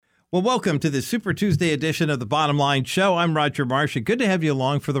Well, welcome to the Super Tuesday edition of the Bottom Line Show. I'm Roger Marsh. Good to have you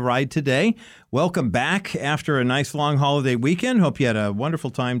along for the ride today. Welcome back after a nice long holiday weekend. Hope you had a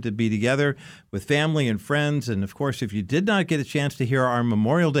wonderful time to be together with family and friends. And of course, if you did not get a chance to hear our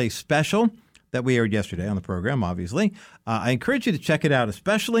Memorial Day special that we aired yesterday on the program, obviously, I encourage you to check it out,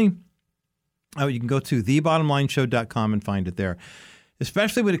 especially you can go to thebottomlineshow.com and find it there,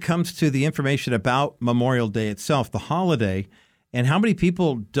 especially when it comes to the information about Memorial Day itself, the holiday. And how many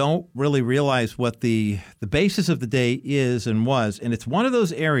people don't really realize what the basis of the day is and was. And it's one of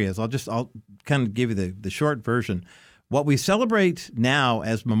those areas, I'll kind of give you the short version. What we celebrate now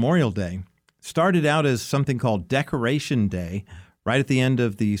as Memorial Day started out as something called Decoration Day right at the end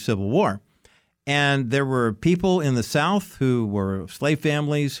of the Civil War. And there were people in the South who were slave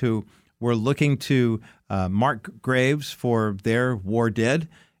families who were looking to mark graves for their war dead.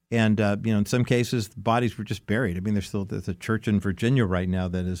 And, in some cases, the bodies were just buried. I mean, there's a church in Virginia right now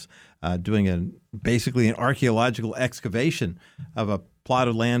that is doing basically an archaeological excavation of a plot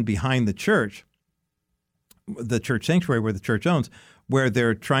of land behind the church sanctuary where the church owns, where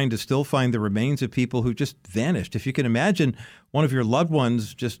they're trying to still find the remains of people who just vanished. If you can imagine one of your loved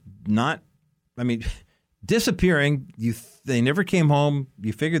ones just disappearing, they never came home,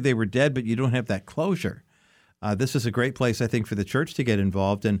 you figured they were dead, but you don't have that closure. This is a great place, I think, for the church to get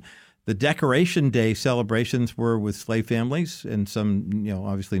involved. And the Decoration Day celebrations were with slave families and some,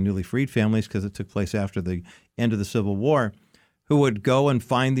 obviously newly freed families because it took place after the end of the Civil War, who would go and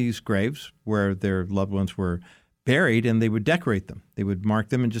find these graves where their loved ones were buried, and they would decorate them. They would mark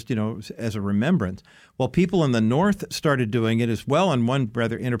them and just, as a remembrance. Well, people in the North started doing it as well, and one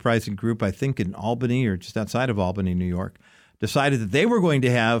rather enterprising group, I think in Albany or just outside of Albany, New York, decided that they were going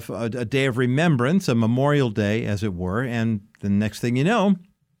to have a day of remembrance, a Memorial Day, as it were. And the next thing you know,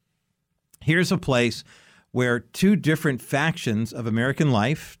 here's a place where two different factions of American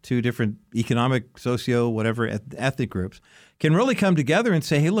life, two different economic, socio, whatever ethnic groups, can really come together and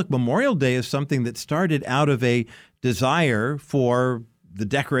say, hey, look, Memorial Day is something that started out of a desire for the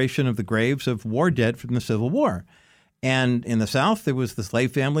decoration of the graves of war dead from the Civil War. And in the South, there was the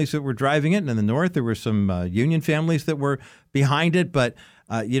slave families that were driving it. And in the North, there were some Union families that were behind it. But,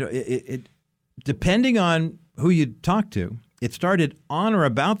 it depending on who you talk to, it started on or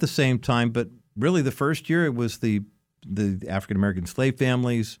about the same time. But really the first year, it was the African-American slave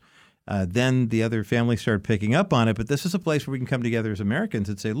families. Then the other families started picking up on it. But this is a place where we can come together as Americans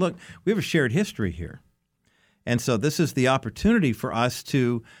and say, look, we have a shared history here. And so this is the opportunity for us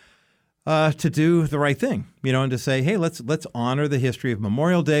to do the right thing, and to say, hey, let's honor the history of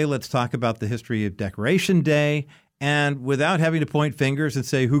Memorial Day. Let's talk about the history of Decoration Day. And without having to point fingers and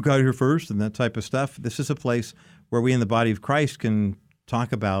say who got here first and that type of stuff, this is a place where we in the body of Christ can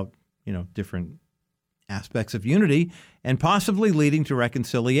talk about, different aspects of unity and possibly leading to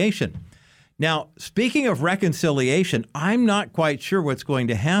reconciliation. Now, speaking of reconciliation, I'm not quite sure what's going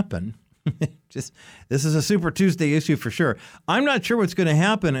to happen. This is a Super Tuesday issue for sure. I'm not sure what's going to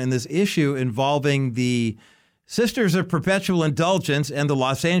happen in this issue involving the Sisters of Perpetual Indulgence and the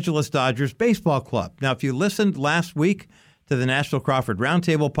Los Angeles Dodgers Baseball Club. Now, if you listened last week to the National Crawford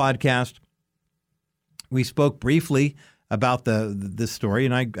Roundtable podcast, we spoke briefly about this story,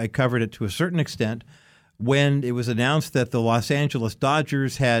 and I covered it to a certain extent when it was announced that the Los Angeles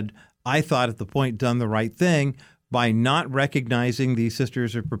Dodgers had, I thought at the point, done the right thing by not recognizing the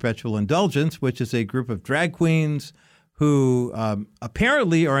Sisters of Perpetual Indulgence, which is a group of drag queens who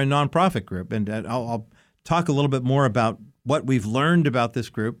apparently are a nonprofit group. And I'll talk a little bit more about what we've learned about this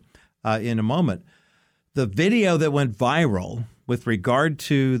group in a moment. The video that went viral with regard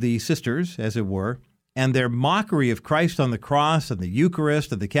to the sisters, as it were, and their mockery of Christ on the cross and the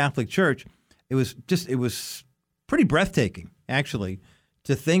Eucharist and the Catholic Church, it was pretty breathtaking, actually,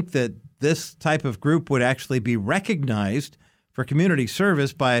 to think that this type of group would actually be recognized for community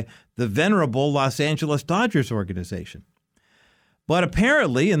service by the venerable Los Angeles Dodgers organization. But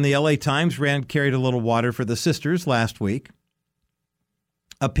apparently, and the LA Times carried a little water for the sisters last week,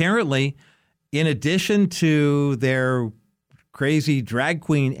 apparently, in addition to their crazy drag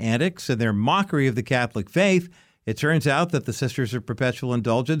queen antics and their mockery of the Catholic faith, it turns out that the Sisters of Perpetual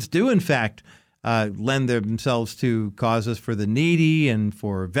Indulgence do, in fact, lend themselves to causes for the needy and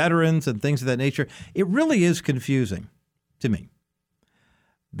for veterans and things of that nature. It really is confusing to me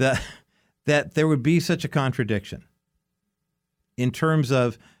that there would be such a contradiction in terms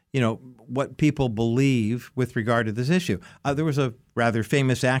of, what people believe with regard to this issue. There was a rather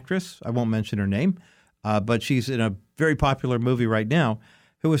famous actress, I won't mention her name, but she's in a very popular movie right now,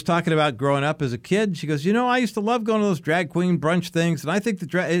 who was talking about growing up as a kid. She goes, I used to love going to those drag queen brunch things, and I think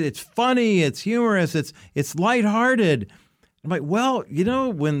it's funny, it's humorous, it's lighthearted. I'm like, well,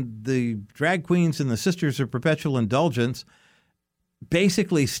 when the drag queens and the Sisters of Perpetual Indulgence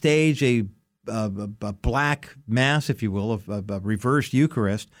basically stage a black mass, if you will, a reversed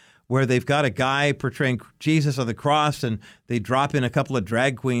Eucharist, where they've got a guy portraying Jesus on the cross, and they drop in a couple of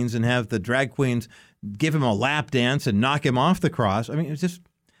drag queens and have the drag queens give him a lap dance and knock him off the cross. I mean, it's just,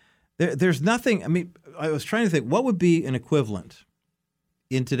 there's nothing. I mean, I was trying to think, what would be an equivalent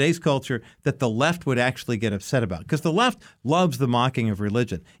in today's culture that the left would actually get upset about? Because the left loves the mocking of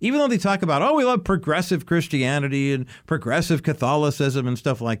religion. Even though they talk about, we love progressive Christianity and progressive Catholicism and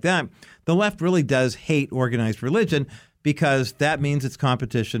stuff like that, the left really does hate organized religion, because that means it's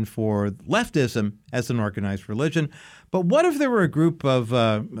competition for leftism as an organized religion. But what if there were a group of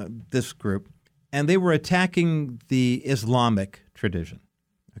this group, and they were attacking the Islamic tradition?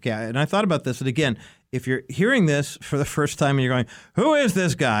 Okay, and I thought about this, and again, if you're hearing this for the first time and you're going, who is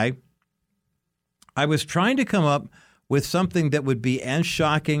this guy? I was trying to come up with something that would be as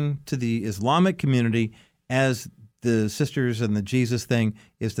shocking to the Islamic community as the sisters and the Jesus thing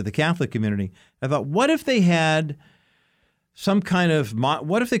is to the Catholic community. I thought, what if they had some kind of,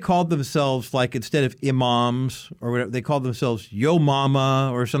 what if they called themselves, like, instead of imams or whatever, they called themselves Yo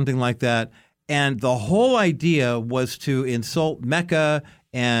Mama or something like that. And the whole idea was to insult Mecca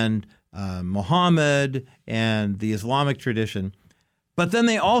and Muhammad and the Islamic tradition. But then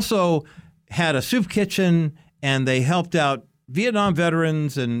they also had a soup kitchen, and they helped out Vietnam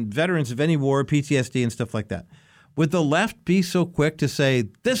veterans and veterans of any war, PTSD and stuff like that. Would the left be so quick to say,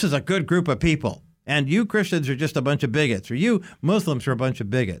 this is a good group of people, and you Christians are just a bunch of bigots, or you Muslims are a bunch of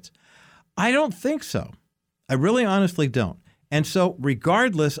bigots? I don't think so. I really honestly don't. And so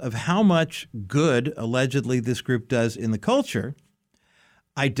regardless of how much good allegedly this group does in the culture,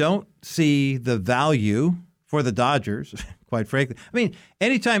 I don't see the value for the Dodgers, quite frankly. I mean,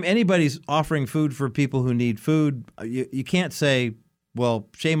 anytime anybody's offering food for people who need food, you can't say, well,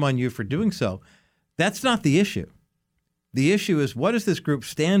 shame on you for doing so. That's not the issue. The issue is, what does this group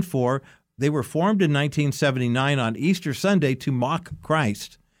stand for? They were formed in 1979 on Easter Sunday to mock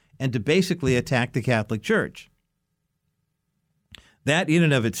Christ and to basically attack the Catholic Church. That in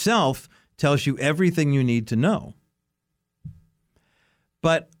and of itself tells you everything you need to know.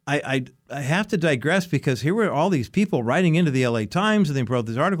 But I have to digress, because here were all these people writing into the LA Times, and they wrote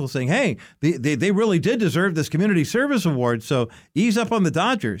this article saying, hey, they really did deserve this community service award, so ease up on the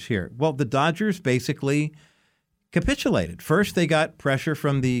Dodgers here. Well, the Dodgers basically capitulated. First, they got pressure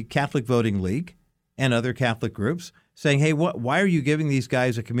from the Catholic Voting League and other Catholic groups saying, hey, why are you giving these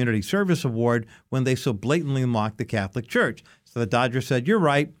guys a community service award when they so blatantly mock the Catholic Church? So the Dodgers said, you're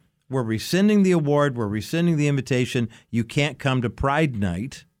right. We're rescinding the award. We're rescinding the invitation. You can't come to Pride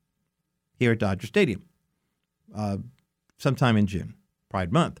Night here at Dodger Stadium sometime in June,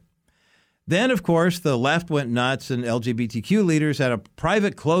 Pride Month. Then, of course, the left went nuts, and LGBTQ leaders had a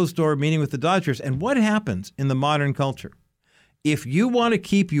private closed-door meeting with the Dodgers. And what happens in the modern culture? If you want to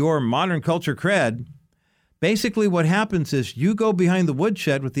keep your modern culture cred, basically what happens is you go behind the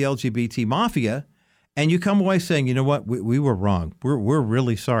woodshed with the LGBT mafia, and you come away saying, you know what, we were wrong. We're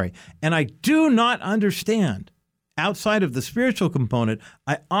really sorry. And I do not understand, outside of the spiritual component,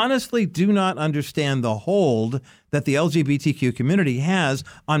 I honestly do not understand the hold that the LGBTQ community has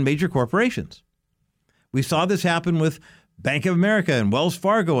on major corporations. We saw this happen with Bank of America and Wells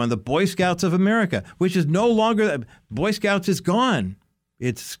Fargo and the Boy Scouts of America, which is no longer, Boy Scouts is gone.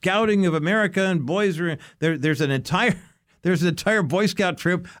 It's Scouting of America, and boys are there. There's an entire Boy Scout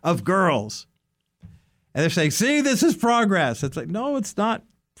troop of girls. And they're saying, see, this is progress. It's like, no, it's not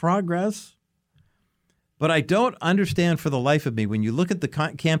progress. But I don't understand for the life of me, when you look at the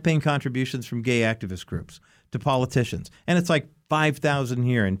campaign contributions from gay activist groups to politicians, and it's like 5,000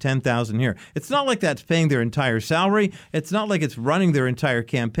 here and 10,000 here. It's not like that's paying their entire salary. It's not like it's running their entire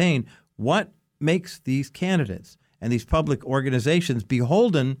campaign. What makes these candidates and these public organizations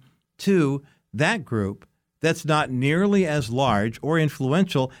beholden to that group that's not nearly as large or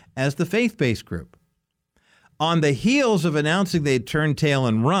influential as the faith-based group? On the heels of announcing they'd turn tail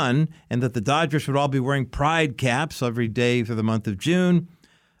and run, and that the Dodgers would all be wearing pride caps every day for the month of June,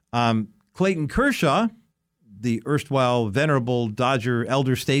 Clayton Kershaw, the erstwhile venerable Dodger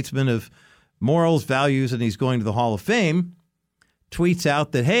elder statesman of morals, values, and he's going to the Hall of Fame, tweets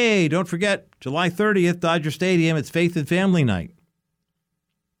out that, hey, don't forget, July 30th, Dodger Stadium, it's Faith and Family Night.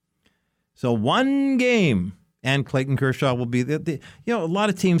 So one game, and Clayton Kershaw will be there. A lot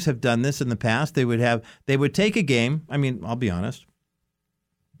of teams have done this in the past. They would take a game. I mean, I'll be honest.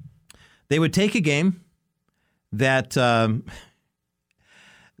 They would take a game that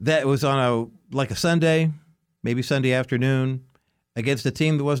was on a Sunday, maybe Sunday afternoon, against a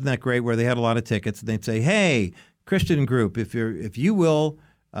team that wasn't that great, where they had a lot of tickets. And they'd say, hey, Christian group, if you will,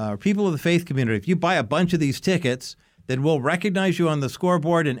 people of the faith community, if you buy a bunch of these tickets, then we'll recognize you on the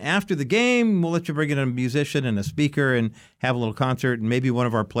scoreboard, and after the game, we'll let you bring in a musician and a speaker and have a little concert, and maybe one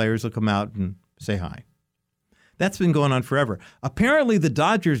of our players will come out and say hi. That's been going on forever. Apparently, the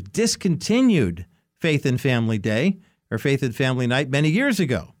Dodgers discontinued Faith and Family Day or Faith and Family Night many years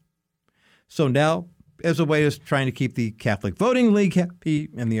ago. So now, as a way of trying to keep the Catholic Voting League happy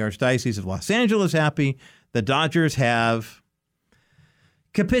and the Archdiocese of Los Angeles happy, the Dodgers have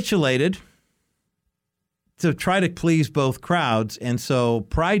capitulated to try to please both crowds. And so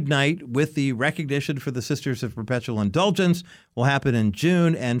Pride Night, with the recognition for the Sisters of Perpetual Indulgence, will happen in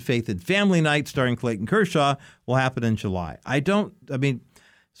June, and Faith and Family Night, starring Clayton Kershaw, will happen in July.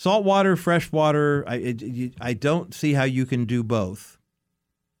 Saltwater, freshwater, I don't see how you can do both.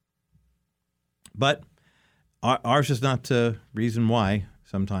 But ours is not the reason why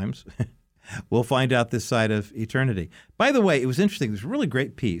sometimes. We'll find out this side of eternity. By the way, it was interesting. There's a really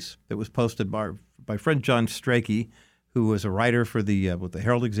great piece that was posted by friend John Strege, who was a writer for the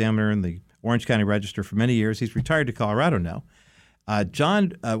Herald Examiner and the Orange County Register for many years. He's retired to Colorado now.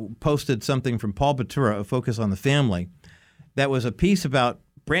 John posted something from Paul Batura, A Focus on the Family, that was a piece about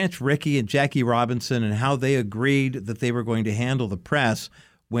Branch Rickey and Jackie Robinson and how they agreed that they were going to handle the press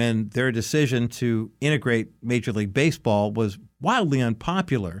when their decision to integrate Major League Baseball was wildly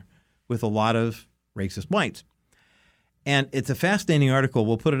unpopular with a lot of racist whites. And it's a fascinating article.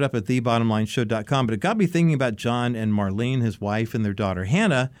 We'll put it up at thebottomlineshow.com. But it got me thinking about John and Marlene, his wife, and their daughter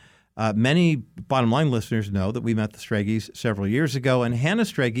Hannah. Many Bottom Line listeners know that we met the Streges several years ago. And Hannah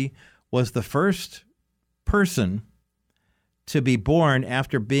Strege was the first person to be born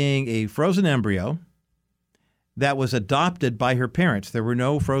after being a frozen embryo that was adopted by her parents. There were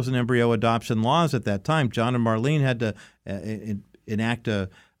no frozen embryo adoption laws at that time. John and Marlene had to enact an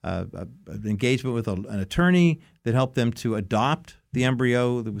engagement with an attorney that helped them to adopt the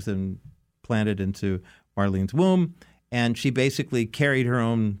embryo that was then planted into Marlene's womb. And she basically carried her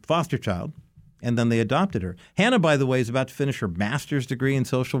own foster child, and then they adopted her. Hannah, by the way, is about to finish her master's degree in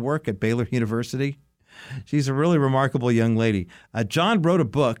social work at Baylor University. She's a really remarkable young lady. John wrote a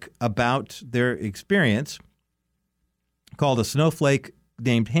book about their experience called A Snowflake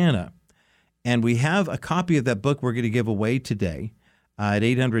Named Hannah. And we have a copy of that book we're going to give away today at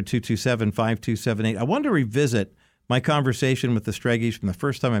 800-227-5278. I wanted to revisit my conversation with the Streges from the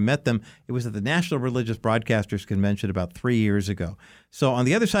first time I met them. It was at the National Religious Broadcasters Convention about 3 years ago. So on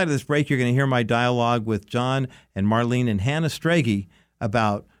the other side of this break, you're going to hear my dialogue with John and Marlene and Hannah Strege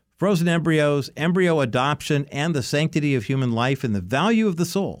about frozen embryos, embryo adoption, and the sanctity of human life and the value of the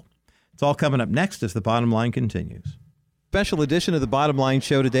soul. It's all coming up next as The Bottom Line continues. Special edition of The Bottom Line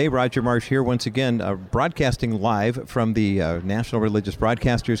Show today. Roger Marsh here once again, broadcasting live from the National Religious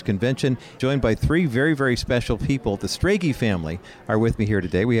Broadcasters Convention, joined by three very, very special people. The Strege family are with me here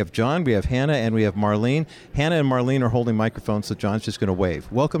today. We have John, we have Hannah, and we have Marlene. Hannah and Marlene are holding microphones, so John's just going to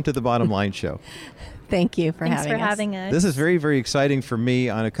wave. Welcome to The Bottom Line Show. Thank you for having us. This is very, very exciting for me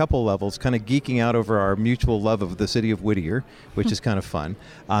on a couple levels, kind of geeking out over our mutual love of the city of Whittier, which is kind of fun,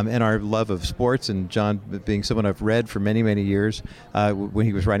 and our love of sports, and John being someone I've read for many, many years when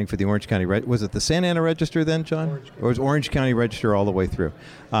he was writing for the Orange County was it the Santa Ana Register then, John? Or was Orange County Register all the way through?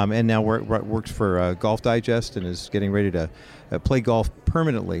 And now works for Golf Digest and is getting ready to play golf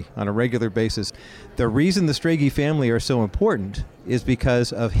permanently on a regular basis. The reason the Strege family are so important is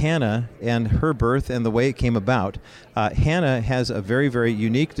because of Hannah and her birth and the way it came about. Hannah has a very, very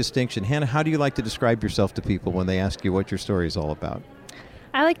unique distinction. Hannah, how do you like to describe yourself to people when they ask you what your story is all about?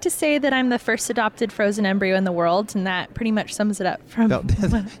 I like to say that I'm the first adopted frozen embryo in the world, and that pretty much sums it up.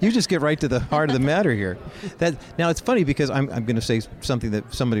 You just get right to the heart of the matter here. Now, it's funny because I'm going to say something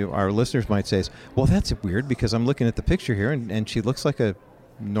that somebody of our listeners might say is, well, that's weird because I'm looking at the picture here, and she looks like a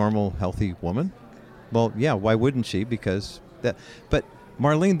normal, healthy woman. Well, yeah, why wouldn't she? But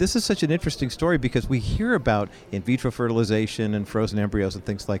Marlene, this is such an interesting story because we hear about in vitro fertilization and frozen embryos and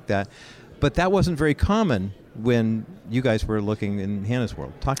things like that, but that wasn't very common when you guys were looking in Hannah's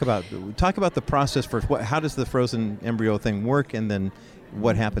world. Talk about the process first. How does the frozen embryo thing work, and then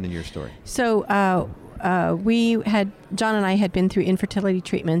what happened in your story? So John and I had been through infertility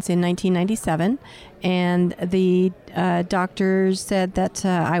treatments in 1997, and the doctors said that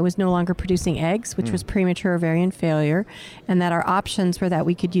I was no longer producing eggs, which was premature ovarian failure, and that our options were that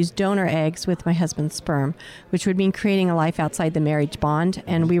we could use donor eggs with my husband's sperm, which would mean creating a life outside the marriage bond,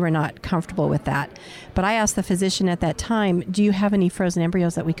 and we were not comfortable with that. But I asked the physician at that time, do you have any frozen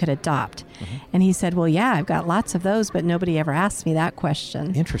embryos that we could adopt? Mm-hmm. And he said, well, yeah, I've got lots of those, but nobody ever asked me that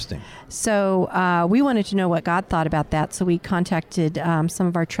question. Interesting. So we wanted to know what God thought about that, so we contacted some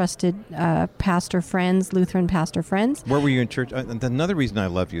of our trusted pastor friends, Lutheran pastor friends. Where were you in church? Another reason I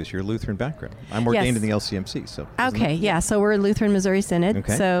love you is your Lutheran background. I'm ordained in the LCMC. So okay, yeah. So we're Lutheran Missouri Synod.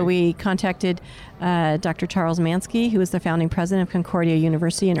 Okay. So we contacted Dr. Charles Mansky, who was the founding president of Concordia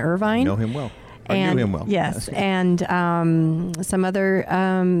University in Irvine. Know him well. I knew him well. Yes, and some other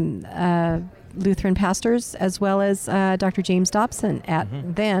Lutheran pastors, as well as Dr. James Dobson at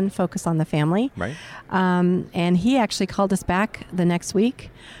then Focus on the Family. Right. And he actually called us back the next week.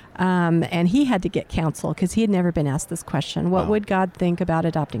 And he had to get counsel because he had never been asked this question. What would God think about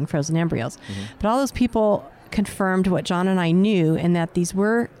adopting frozen embryos? But all those people confirmed what John and I knew, and that these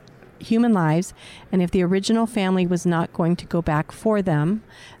were human lives, and if the original family was not going to go back for them,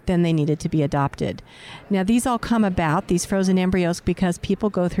 then they needed to be adopted. Now, these all come about, these frozen embryos, because people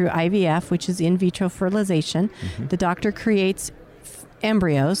go through IVF, which is in vitro fertilization. The doctor creates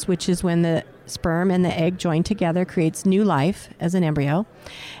embryos, which is when the sperm and the egg join together, creates new life as an embryo.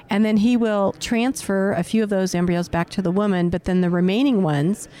 And then he will transfer a few of those embryos back to the woman, but then the remaining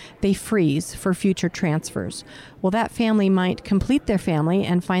ones, they freeze for future transfers. Well, that family might complete their family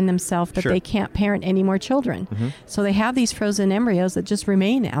and find themselves that they can't parent any more children. So they have these frozen embryos that just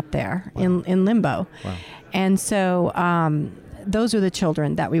remain out there in limbo. And so those are the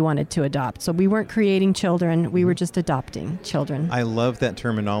children that we wanted to adopt. So we weren't creating children, we were just adopting children. I love that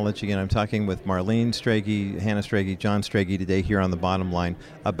terminology, and I'm talking with Marlene Strege, Hannah Strege, John Strege today here on The Bottom Line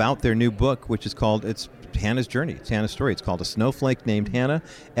about their new book, which is called, it's Hannah's Journey, it's Hannah's story. It's called A Snowflake Named Hannah,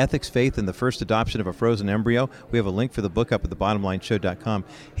 Ethics, Faith, and the First Adoption of a Frozen Embryo. We have a link for the book up at thebottomlineshow.com.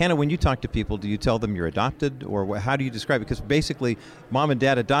 Hannah, when you talk to people, do you tell them you're adopted, or how do you describe it? Because basically, mom and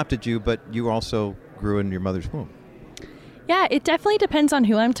dad adopted you, but you also grew in your mother's womb. Yeah, it definitely depends on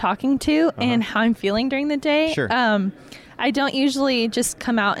who I'm talking to and how I'm feeling during the day. Sure. I don't usually just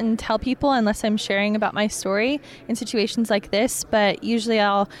come out and tell people unless I'm sharing about my story in situations like this, but usually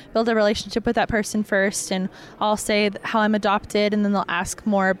I'll build a relationship with that person first, and I'll say how I'm adopted, and then they'll ask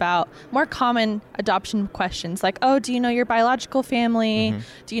more about more common adoption questions like, oh, do you know your biological family?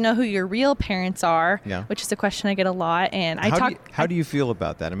 Do you know who your real parents are? Yeah. Which is a question I get a lot. And how do you feel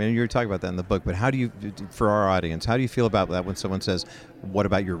about that? I mean, you're talking about that in the book, but how do you, for our audience, how do you feel about that when someone says, what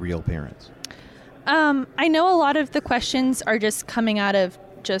about your real parents? I know a lot of the questions are just coming out of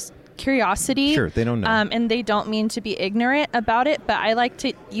just curiosity. Sure, they don't know. And they don't mean to be ignorant about it, but I like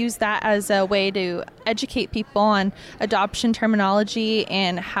to use that as a way to educate people on adoption terminology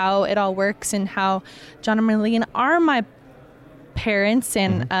and how it all works, and how John and Marlene are my parents,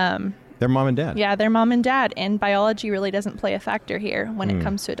 and Their mom and dad. Yeah, their mom and dad, and biology really doesn't play a factor here when it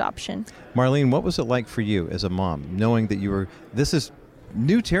comes to adoption. Marlene, what was it like for you as a mom, knowing that this is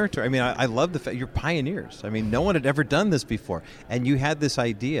new territory? I mean, I love the fact you're pioneers. I mean, no one had ever done this before, and you had this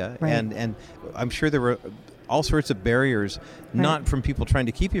idea, and I'm sure there were all sorts of barriers, not from people trying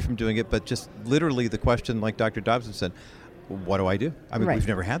to keep you from doing it, but just literally the question, like Dr. Dobson said, what do I do? I mean, we've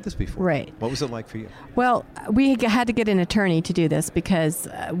never had this before. Right. What was it like for you? Well, we had to get an attorney to do this because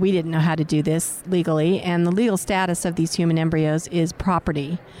we didn't know how to do this legally, and the legal status of these human embryos is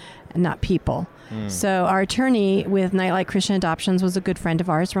property and not people. So our attorney with Nightlight Christian Adoptions was a good friend of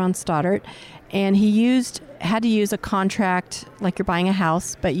ours, Ron Stoddart, and he had to use a contract like you're buying a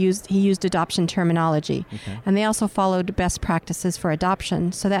house, but he used adoption terminology. And they also followed best practices for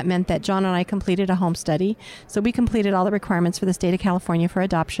adoption. So that meant that John and I completed a home study. So we completed all the requirements for the state of California for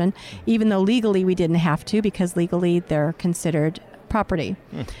adoption, even though legally we didn't have to, because legally they're considered property.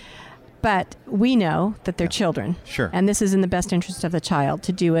 But we know that they're children. Sure. And this is in the best interest of the child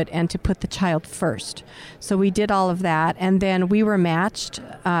to do it and to put the child first. So we did all of that. And then we were matched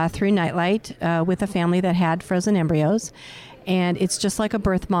through Nightlight with a family that had frozen embryos. And it's just like a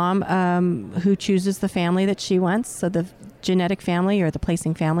birth mom who chooses the family that she wants. So the genetic family or the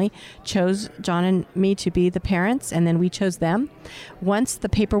placing family chose John and me to be the parents, and then we chose them. Once the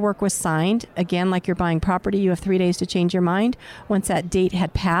paperwork was signed, again, like you're buying property, you have 3 days to change your mind. Once that date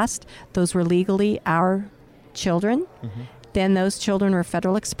had passed, those were legally our children. Then those children were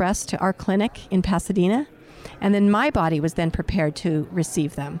Federal Express to our clinic in Pasadena. And then my body was then prepared to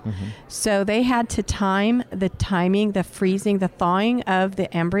receive them. So they had to time the freezing, the thawing of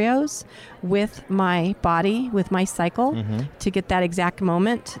the embryos with my body, with my cycle, to get that exact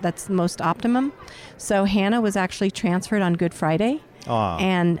moment that's most optimum. So Hannah was actually transferred on Good Friday.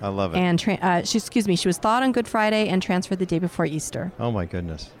 And I love it. And she was thawed on Good Friday and transferred the day before Easter. Oh my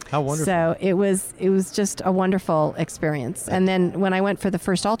goodness, how wonderful! So it was just a wonderful experience. And then when I went for the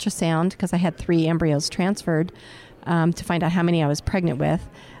first ultrasound, because I had 3 embryos transferred to find out how many I was pregnant with,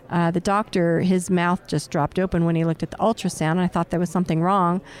 The doctor, his mouth just dropped open when he looked at the ultrasound, and I thought there was something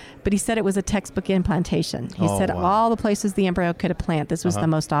wrong, but he said it was a textbook implantation. He said all the places the embryo could implant, this was the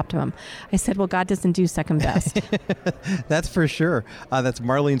most optimum. I said, well, God doesn't do second best. That's for sure. That's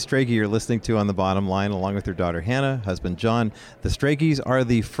Marlene Strege you're listening to on The Bottom Line, along with her daughter Hannah, husband John. The Strages are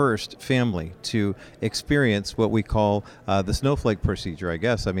the first family to experience what we call the Snowflake procedure, I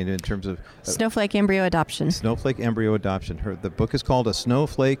guess. I mean, in terms of... Snowflake embryo adoption. Snowflake embryo adoption. The book is called A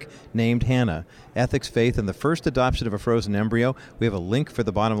Snowflake Named Hannah, Ethics, Faith, and the First Adoption of a Frozen Embryo. We have a link for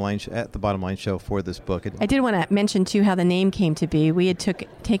the Bottom Line at the Bottom Line Show for this book. I did want to mention, too, how the name came to be. We had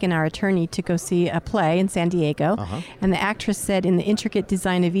taken our attorney to go see a play in San Diego, and the actress said, in the intricate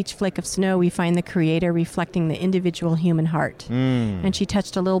design of each flake of snow, we find the Creator reflecting the individual human heart. And she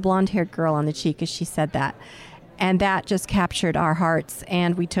touched a little blonde-haired girl on the cheek as she said that. And that just captured our hearts,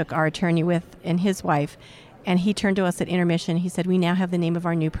 and we took our attorney and his wife, and he turned to us at intermission. He said, we now have the name of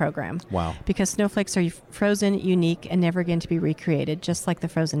our new program. Wow. Because snowflakes are frozen, unique, and never again to be recreated, just like the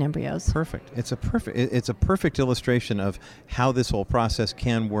frozen embryos. Perfect. It's a perfect illustration of how this whole process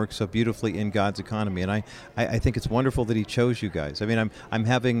can work so beautifully in God's economy. And I think it's wonderful that he chose you guys. I mean, I'm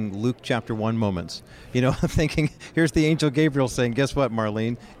having Luke chapter 1 moments, thinking, here's the angel Gabriel saying, guess what,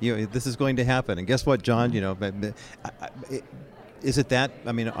 Marlene? This is going to happen. And guess what, John? Is it that,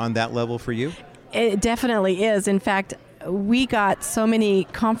 on that level for you? It definitely is. In fact, we got so many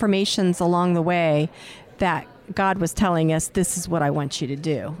confirmations along the way that God was telling us, this is what I want you to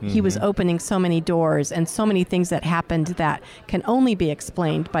do. He was opening so many doors and so many things that happened that can only be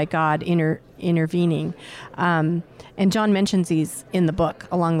explained by God intervening. And John mentions these in the book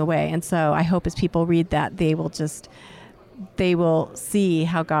along the way. And so I hope as people read that, they will see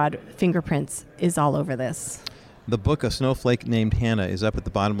how God fingerprints is all over this. The book, A Snowflake Named Hannah, is up at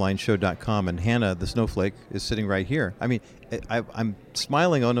thebottomlineshow.com, and Hannah, the snowflake, is sitting right here. I mean, I'm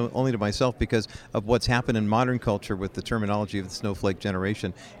smiling only to myself because of what's happened in modern culture with the terminology of the snowflake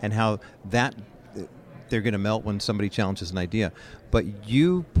generation and how that they're going to melt when somebody challenges an idea. But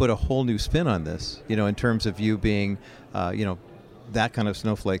you put a whole new spin on this, in terms of you being, that kind of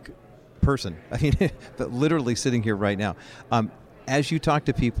snowflake person. I mean, but literally sitting here right now. As you talk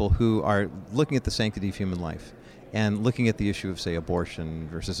to people who are looking at the sanctity of human life, and looking at the issue of, say, abortion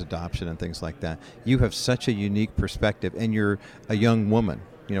versus adoption and things like that, you have such a unique perspective, and you're a young woman,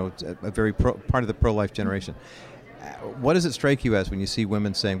 a very part of the pro-life generation. What does it strike you as when you see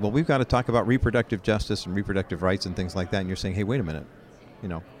women saying, well, we've got to talk about reproductive justice and reproductive rights and things like that, and you're saying, hey, wait a minute,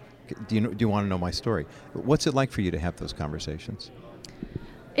 do you want to know my story? What's it like for you to have those conversations?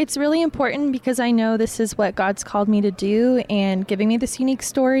 It's really important because I know this is what God's called me to do, and giving me this unique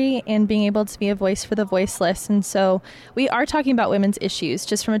story and being able to be a voice for the voiceless. And so we are talking about women's issues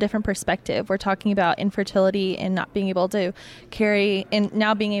just from a different perspective. We're talking about infertility and not being able to carry, and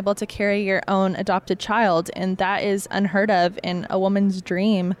now being able to carry your own adopted child. And that is unheard of in a woman's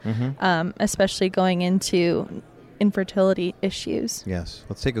dream, especially going into infertility issues. Yes.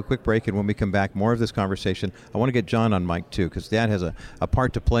 Let's take a quick break, and when we come back, more of this conversation. I want to get John on mic, too, because Dad has a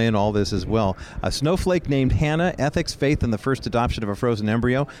part to play in all this as well. A Snowflake Named Hannah, Ethics, Faith, and the First Adoption of a Frozen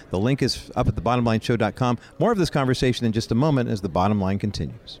Embryo. The link is up at thebottomlineshow.com. More of this conversation in just a moment as The Bottom Line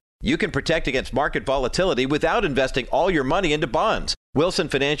continues. You can protect against market volatility without investing all your money into bonds. Wilson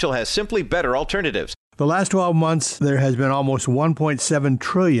Financial has simply better alternatives. The last 12 months, there has been almost $1.7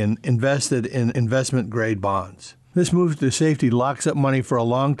 trillion invested in investment-grade bonds. This move to safety locks up money for a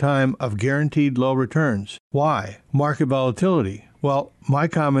long time of guaranteed low returns. Why? Market volatility. Well, my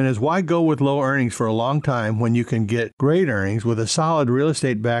comment is, why go with low earnings for a long time when you can get great earnings with a solid real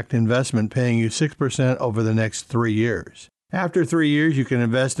estate-backed investment paying you 6% over the next 3 years? After 3 years, you can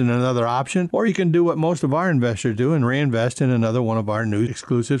invest in another option, or you can do what most of our investors do and reinvest in another one of our new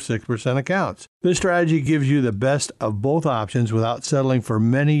exclusive 6% accounts. This strategy gives you the best of both options without settling for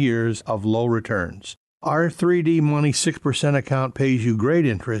many years of low returns. Our 3D Money 6% account pays you great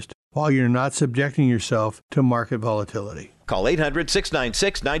interest while you're not subjecting yourself to market volatility. Call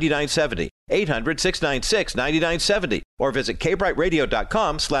 800-696-9970, 800-696-9970, or visit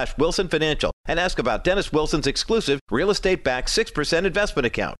kbrightradio.com/Wilson Financial and ask about Dennis Wilson's exclusive real estate-backed 6% investment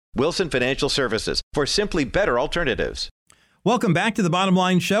account. Wilson Financial Services, for simply better alternatives. Welcome back to The Bottom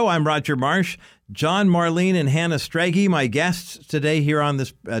Line Show. I'm Roger Marsh. John, Marlene, and Hannah Strege, my guests today here on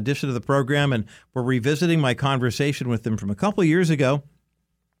this edition of the program, and we're revisiting my conversation with them from a couple of years ago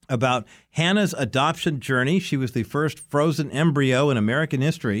about Hannah's adoption journey. She was the first frozen embryo in American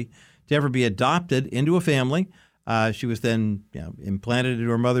history to ever be adopted into a family. She was then implanted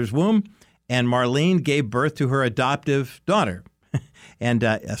into her mother's womb, and Marlene gave birth to her adoptive daughter. And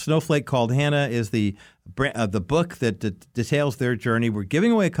a snowflake called Hannah is the the book that details their journey. We're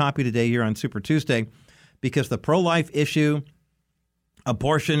giving away a copy today here on Super Tuesday because the pro-life issue,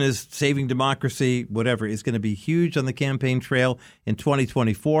 abortion is saving democracy, whatever, is going to be huge on the campaign trail in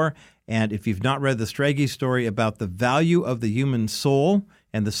 2024. And if you've not read the Strege story about the value of the human soul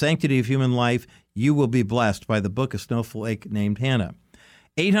and the sanctity of human life, you will be blessed by the book of Snowflake named Hannah.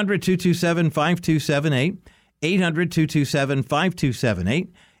 800-227-5278, 800-227-5278,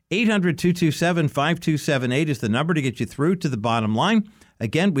 800-227-5278 is the number to get you through to the bottom line.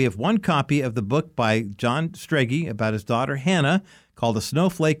 Again, we have one copy of the book by John Strege about his daughter Hannah called A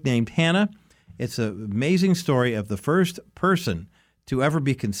Snowflake Named Hannah. It's an amazing story of the first person to ever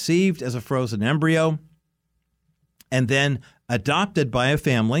be conceived as a frozen embryo and then adopted by a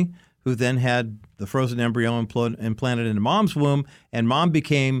family who then had the frozen embryo implanted in mom's womb, and mom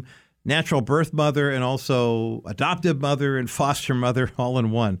became natural birth mother and also adoptive mother and foster mother all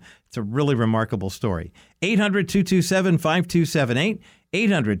in one. It's a really remarkable story. 800-227-5278,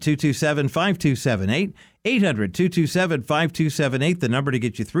 800-227-5278, 800-227-5278, the number to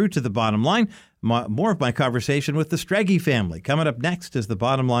get you through to the bottom line. More of my conversation with the Strege family coming up next as the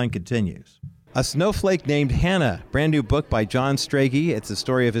bottom line continues. A Snowflake Named Hannah, brand new book by John Strege. It's the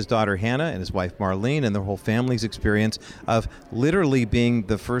story of his daughter Hannah and his wife Marlene and their whole family's experience of literally being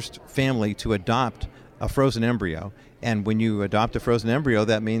the first family to adopt a frozen embryo. And when you adopt a frozen embryo,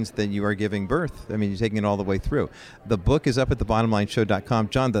 that means that you are giving birth. I mean, you're taking it all the way through. The book is up at thebottomlineshow.com.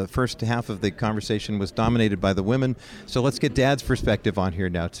 John, the first half of the conversation was dominated by the women. So let's get Dad's perspective on here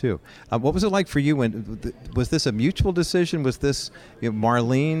now, too. What was it like for you? Was this a mutual decision? Was this,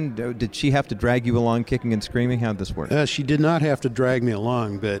 Marlene, did she have to drag you along kicking and screaming? How did this work? She did not have to drag me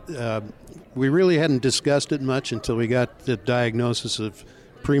along, but we really hadn't discussed it much until we got the diagnosis of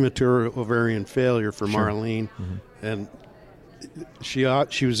premature ovarian failure for Marlene. Mm-hmm. And she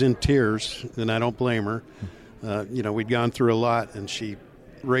was in tears, and I don't blame her. We'd gone through a lot, and she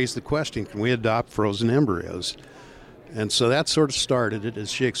raised the question, can we adopt frozen embryos? And so that sort of started it,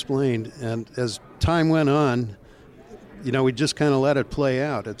 as she explained. And as time went on, we just kind of let it play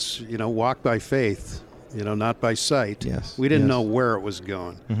out. It's, walk by faith, not by sight. Yes. We didn't know where it was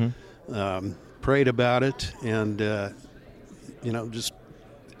going. Mm-hmm. Prayed about it, and, just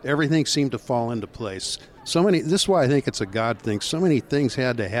everything seemed to fall into place. This is why I think it's a God thing. So many things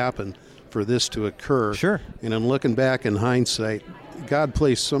had to happen for this to occur. Sure. And I'm looking back in hindsight, God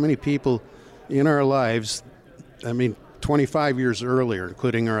placed so many people in our lives, 25 years earlier,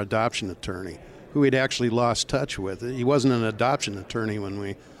 including our adoption attorney, who we'd actually lost touch with. He wasn't an adoption attorney when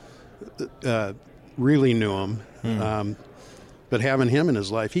we really knew him. But having him in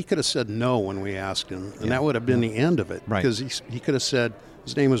his life, he could have said no when we asked him, and that would have been the end of it. Right. Because he could have said,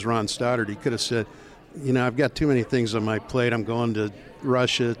 his name was Ron Stoddard, he could have said, I've got too many things on my plate. I'm going to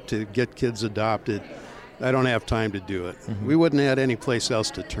Russia to get kids adopted. I don't have time to do it. Mm-hmm. We wouldn't have had any place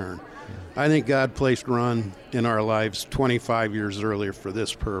else to turn. I think God placed Ron in our lives 25 years earlier for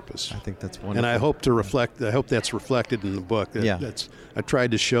this purpose. I think that's wonderful. And I hope that's reflected in the book. I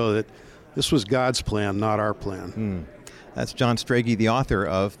tried to show that this was God's plan, not our plan. That's John Strege, the author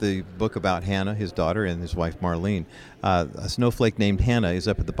of the book about Hannah, his daughter, and his wife, Marlene. A Snowflake Named Hannah is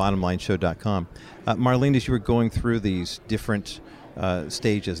up at thebottomlineshow.com. Marlene, as you were going through these different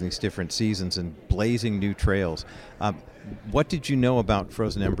stages and these different seasons and blazing new trails, what did you know about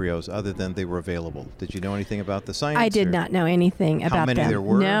frozen embryos other than they were available? Did you know anything about the science? I did not know anything about them. How many there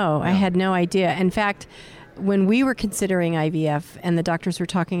were? No, I had no idea. In fact, when we were considering IVF and the doctors were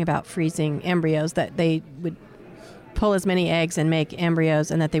talking about freezing embryos, that they would pull as many eggs and make embryos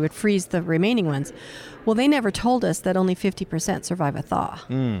and that they would freeze the remaining ones. Well, they never told us that only 50% survive a thaw.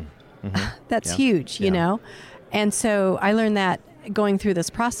 Mm-hmm. That's huge, you know? And so I learned that going through this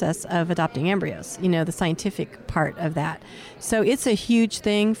process of adopting embryos, the scientific part of that. So it's a huge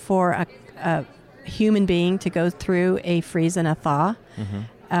thing for a human being to go through a freeze and a thaw.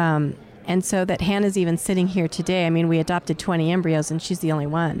 Mm-hmm. And so that Hannah's even sitting here today. We adopted 20 embryos, and she's the only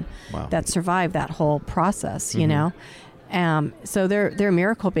one that survived that whole process, So they're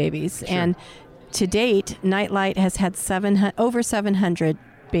miracle babies. Sure. And to date, Nightlight has had over 700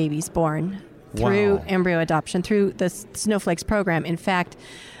 babies born through embryo adoption, through the Snowflakes program. In fact,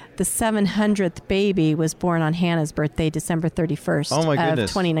 the 700th baby was born on Hannah's birthday, December 31st of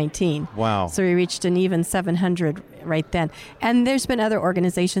 2019. Wow. So we reached an even 700 right then. And there's been other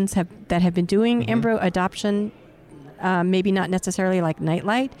organizations that have been doing embryo adoption, maybe not necessarily like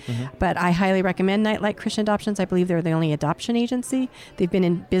Nightlight, but I highly recommend Nightlight Christian Adoptions. I believe they're the only adoption agency. They've been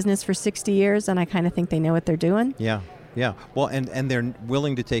in business for 60 years, and I kind of think they know what they're doing. Yeah. Yeah. Well, and they're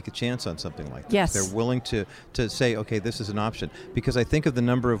willing to take a chance on something like this. Yes. They're willing to say, okay, this is an option. Because I think of the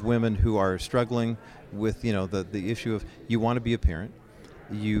number of women who are struggling with, the issue of you want to be a parent.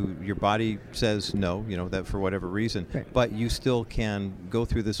 Your body says no, that for whatever reason, right. But you still can go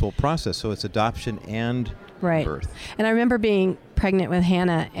through this whole process. So it's adoption and right. birth. And I remember being pregnant with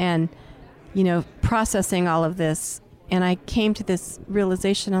Hannah and, processing all of this. And I came to this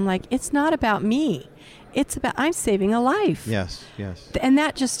realization. I'm like, it's not about me. It's about, I'm saving a life. Yes, yes. And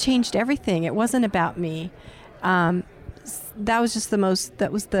that just changed everything. It wasn't about me. That was just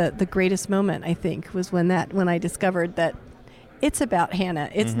the greatest moment, I think, was when I discovered that it's about Hannah.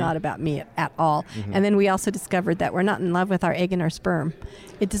 It's not about me at all. Mm-hmm. And then we also discovered that we're not in love with our egg and our sperm.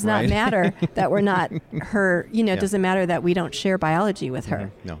 It does not matter that we're not her, it doesn't matter that we don't share biology with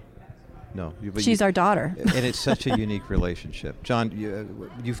her. No. She's our daughter. And it's such a unique relationship. John,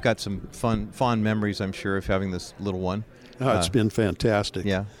 you've got some fond memories, I'm sure, of having this little one. Oh, it's been fantastic.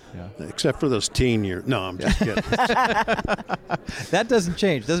 Yeah. Except for those teen years. No, I'm just kidding. That doesn't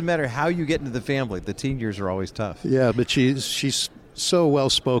change. Doesn't matter how you get into the family. The teen years are always tough. Yeah, but she's so well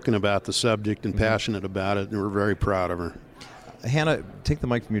spoken about the subject and passionate about it, and we're very proud of her. Hannah, take the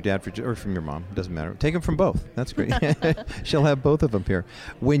mic from your dad or from your mom. It doesn't matter. Take them from both. That's great. She'll have both of them here.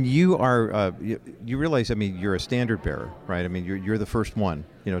 When you are, you realize, you're a standard bearer, right? You're the first one,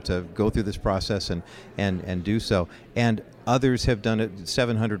 to go through this process and do so. And others have done it,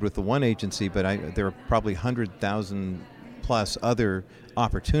 700 with the one agency, but there are probably 100,000 plus other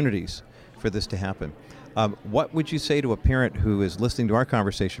opportunities for this to happen. What would you say to a parent who is listening to our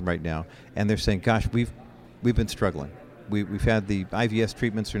conversation right now, and they're saying, "Gosh, we've been struggling. We've had the IVS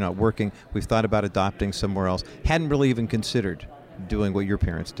treatments are not working. We've thought about adopting somewhere else. Hadn't really even considered doing what your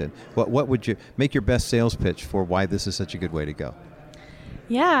parents did." What would you make your best sales pitch for why this is such a good way to go?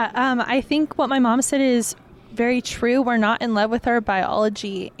 Yeah, I think what my mom said is very true. We're not in love with our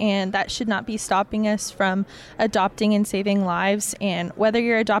biology, and that should not be stopping us from adopting and saving lives. And whether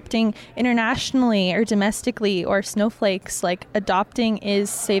you're adopting internationally or domestically or snowflakes, like adopting is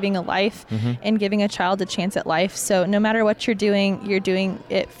saving a life and giving a child a chance at life. So no matter what you're doing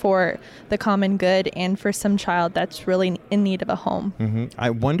it for the common good and for some child that's really in need of a home. Mm-hmm. I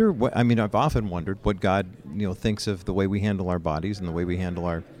wonder I've often wondered what God, thinks of the way we handle our bodies and the way we handle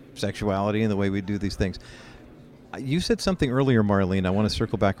our sexuality and the way we do these things. You said something earlier, Marlene. I want to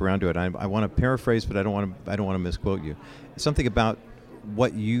circle back around to it. I want to paraphrase, but I don't want to misquote you. Something about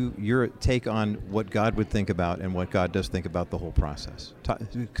what your take on what God would think about and what God does think about the whole process.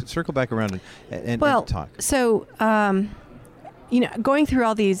 Circle back around and talk. So, going through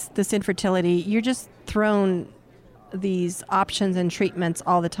all this infertility, you're just thrown these options and treatments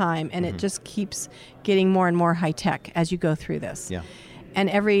all the time, and it just keeps getting more and more high tech as you go through this. Yeah. And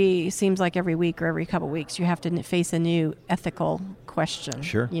seems like every week or every couple of weeks, you have to face a new ethical question.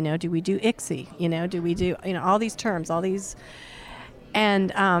 Sure. Do we do ICSI? Do we do, all these terms, all these.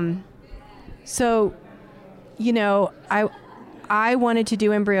 And so, I wanted to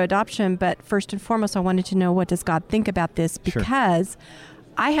do embryo adoption, but first and foremost, I wanted to know, what does God think about this? Because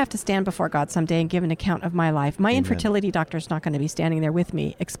I have to stand before God someday and give an account of my life. My infertility doctor is not going to be standing there with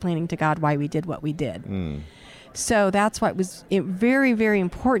me explaining to God why we did what we did. So that's why it was very, very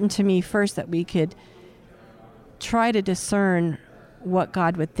important to me first that we could try to discern what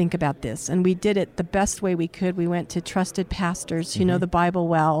God would think about this. And we did it the best way we could. We went to trusted pastors who know the Bible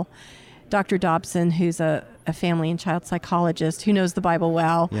well. Dr. Dobson, who's a family and child psychologist who knows the Bible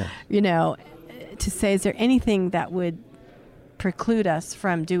well, to say, is there anything that would preclude us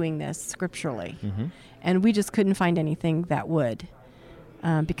from doing this scripturally? And we just couldn't find anything that would,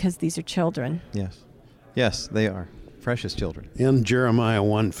 because these are children. Yes, they are. Precious children. In Jeremiah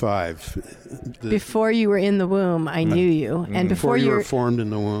 1:5. Before you were in the womb, I knew you. And before you were formed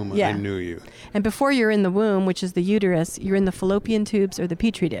in the womb, I knew you. And before you're in the womb, which is the uterus, you're in the fallopian tubes or the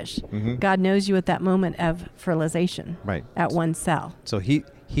petri dish. God knows you at that moment of fertilization. Right. At one cell. So he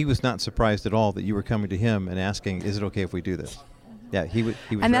was not surprised at all that you were coming to him and asking, "Is it okay if we do this?" Yeah, he was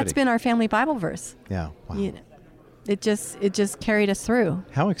And ready. that's been our family Bible verse. Yeah. Wow. It just carried us through.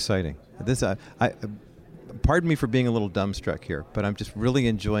 How exciting. This pardon me for being a little dumbstruck here, but I'm just really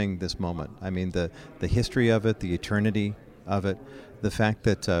enjoying this moment. The history of it, the eternity of it, the fact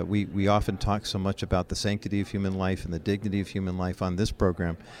that we often talk so much about the sanctity of human life and the dignity of human life on this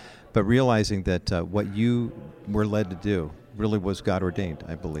program, but realizing that what you were led to do really was God ordained,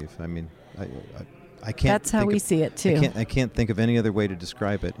 I believe. I can't. That's how we see it too. I can't think of any other way to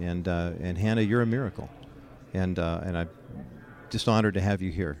describe it. And Hannah, you're a miracle, and I just honored to have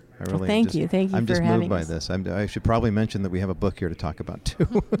you here. I really Thank you. Thank you I'm for just having moved by us. this. I should probably mention that we have a book here to talk about, too.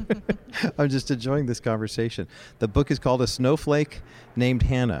 I'm just enjoying this conversation. The book is called A Snowflake Named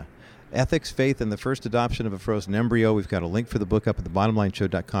Hannah. Ethics, Faith, and the First Adoption of a Frozen Embryo. We've got a link for the book up at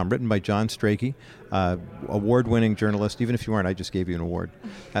thebottomlineshow.com, written by John Strege, award-winning journalist. Even if you weren't, I just gave you an award.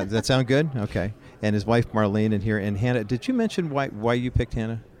 Does that sound good? Okay. And his wife, Marlene, in here. And Hannah, did you mention why you picked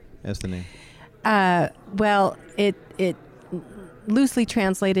Hannah as the name? Well, it loosely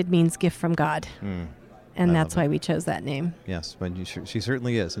translated means gift from God. And that's why we chose that name. Yes, but she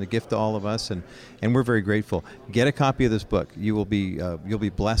certainly is, and a gift to all of us, and we're very grateful. Get a copy of this book. You'll be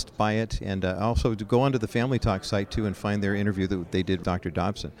blessed by it, and also to go onto the Family Talk site too and find their interview that they did with Dr.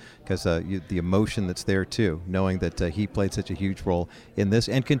 Dobson, because the emotion that's there too, knowing that he played such a huge role in this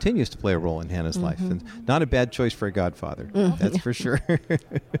and continues to play a role in Hannah's life, and not a bad choice for a godfather. That's for sure.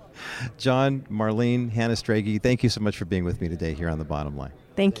 John, Marlene, Hannah Strege, thank you so much for being with me today here on The Bottom Line.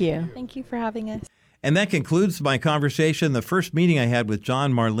 Thank you. Thank you for having us. And that concludes my conversation. The first meeting I had with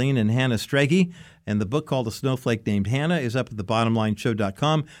John, Marlene, and Hannah Strege. And the book called A Snowflake Named Hannah is up at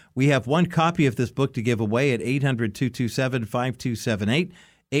thebottomlineshow.com. We have one copy of this book to give away at 800-227-5278,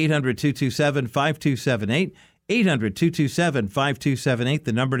 800-227-5278, 800-227-5278,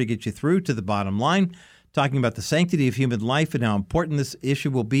 the number to get you through to the bottom line, talking about the sanctity of human life and how important this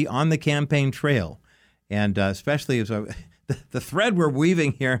issue will be on the campaign trail. And especially as the thread we're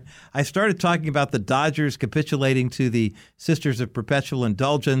weaving here, I started talking about the Dodgers capitulating to the Sisters of Perpetual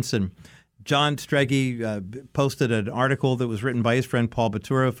Indulgence, and John Strege posted an article that was written by his friend Paul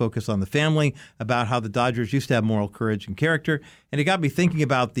Batura, focused on the family, about how the Dodgers used to have moral courage and character. And it got me thinking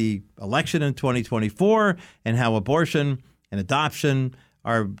about the election in 2024 and how abortion and adoption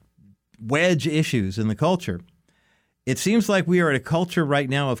are wedge issues in the culture. It seems like we are at a culture right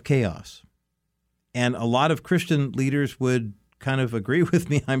now of chaos. And a lot of Christian leaders would kind of agree with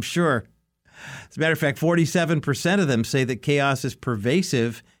me, I'm sure. As a matter of fact, 47% of them say that chaos is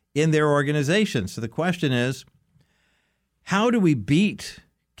pervasive in their organization. So the question is, how do we beat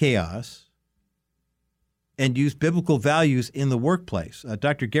chaos and use biblical values in the workplace?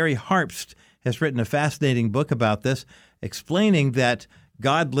 Dr. Gary Harpst has written a fascinating book about this, explaining that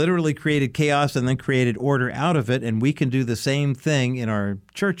God literally created chaos and then created order out of it, and we can do the same thing in our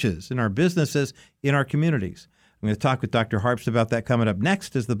churches, in our businesses, in our communities. I'm going to talk with Dr. Harpst about that coming up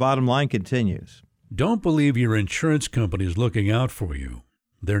next as The Bottom Line continues. Don't believe your insurance company is looking out for you.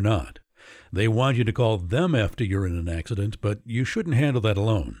 They're not. They want you to call them after you're in an accident, but you shouldn't handle that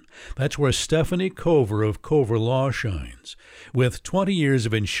alone. That's where Stephanie Cover of Cover Law shines. With 20 years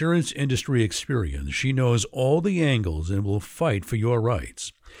of insurance industry experience, she knows all the angles and will fight for your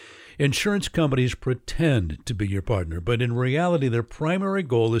rights. Insurance companies pretend to be your partner, but in reality, their primary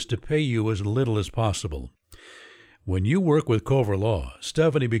goal is to pay you as little as possible. When you work with Cover Law,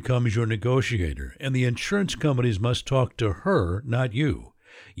 Stephanie becomes your negotiator, and the insurance companies must talk to her, not you.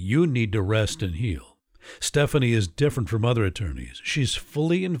 You need to rest and heal. Stephanie is different from other attorneys. She's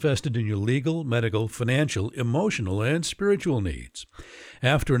fully invested in your legal, medical, financial, emotional, and spiritual needs.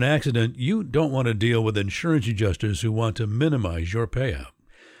 After an accident, you don't want to deal with insurance adjusters who want to minimize your payout.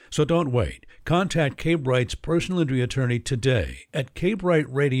 So don't wait. Contact Cape Wright's personal injury attorney today at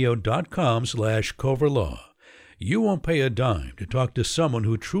capewrightradio.com/coverlaw. You won't pay a dime to talk to someone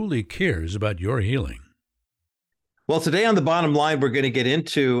who truly cares about your healing. Well, today on The Bottom Line, we're going to get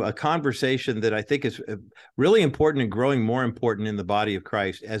into a conversation that I think is really important and growing more important in the body of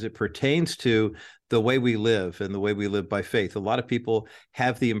Christ as it pertains to the way we live and the way we live by faith. A lot of people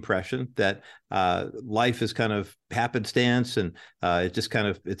have the impression that life is kind of happenstance and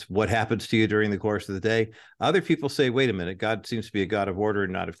it's what happens to you during the course of the day. Other people say, wait a minute, God seems to be a God of order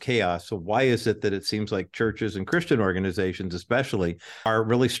and not of chaos. So why is it that it seems like churches and Christian organizations especially are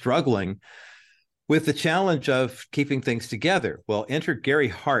really struggling with the challenge of keeping things together? Well, enter Gary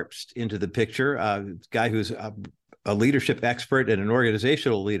Harpst into the picture, a guy who's a leadership expert and an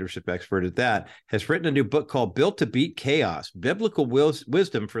organizational leadership expert at that, has written a new book called Built to Beat Chaos, Biblical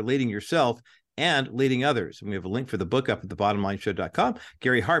Wisdom for Leading Yourself and Leading Others. And we have a link for the book up at thebottomlineshow.com.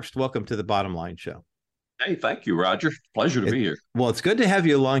 Gary Harpst, welcome to The Bottom Line Show. Hey, thank you, Roger. Pleasure to be here. Well, it's good to have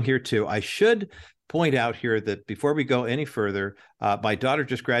you along here, too. I should point out here that before we go any further, My daughter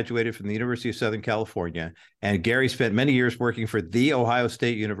just graduated from the University of Southern California, and Gary spent many years working for the Ohio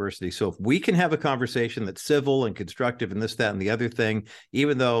State University. So if we can have a conversation that's civil and constructive and this, that, and the other thing,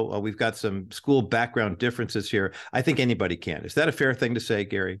 even though we've got some school background differences here, I think anybody can. Is that a fair thing to say,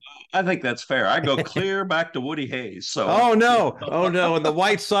 Gary? I think that's fair. I go clear back to Woody Hayes. So, oh no, and the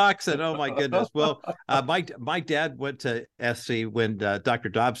White Sox, and oh my goodness. Well, my dad went to SC when Dr.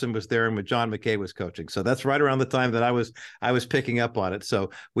 Dobson was there and when John McKay was coaching. So that's right around the time that I was picking up on it.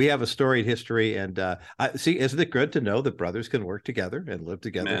 So we have a storied history, and see, isn't it good to know that brothers can work together and live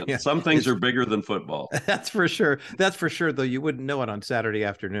together? Man, yeah. Some things are bigger than football. That's for sure. Though you wouldn't know it on Saturday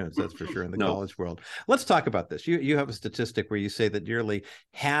afternoons. That's for sure in the college world. Let's talk about this. You have a statistic where you say that nearly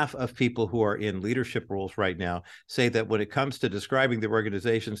half of people who are in leadership roles right now say that when it comes to describing their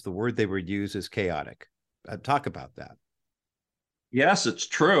organizations, the word they would use is chaotic. Talk about that. Yes, it's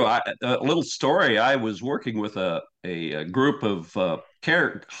true. A little story. I was working with a group of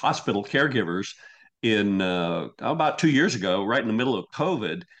hospital caregivers in about 2 years ago, right in the middle of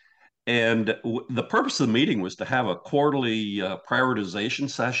COVID. And the purpose of the meeting was to have a quarterly prioritization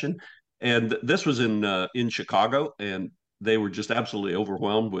session. And this was in Chicago, and they were just absolutely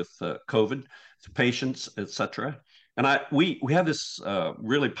overwhelmed with COVID patients, etc. And we have this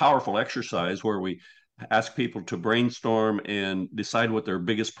really powerful exercise where we ask people to brainstorm and decide what their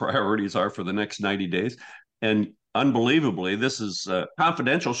biggest priorities are for the next 90 days. And unbelievably, this is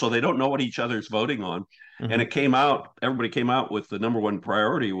confidential, so they don't know what each other's voting on. Mm-hmm. And everybody came out with the number one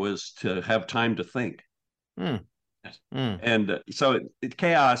priority was to have time to think. And so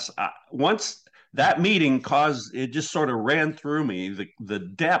chaos, once that meeting it just sort of ran through me, the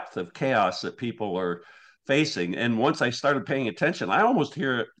depth of chaos that people are facing. And once I started paying attention, I almost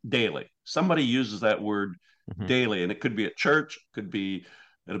hear it daily. Somebody uses that word daily, and it could be at church, could be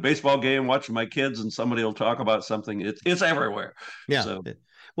at a baseball game, watching my kids, and somebody will talk about something. It's everywhere. Yeah. So.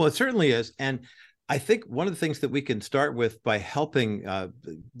 Well, it certainly is. And I think one of the things that we can start with by helping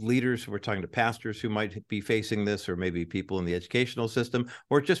leaders, we're talking to pastors who might be facing this, or maybe people in the educational system,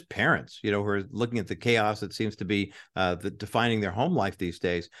 or just parents, who are looking at the chaos that seems to be defining their home life these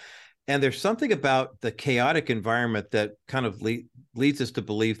days. And there's something about the chaotic environment that kind of leads us to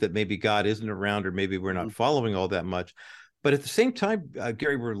believe that maybe God isn't around, or maybe we're not following all that much. But at the same time,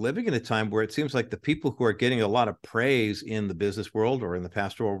 Gary, we're living in a time where it seems like the people who are getting a lot of praise in the business world or in the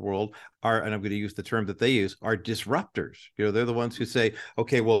pastoral world are, and I'm going to use the term that they use, are disruptors. They're the ones who say,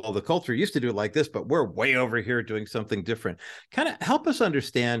 okay, well, the culture used to do it like this, but we're way over here doing something different. Kind of help us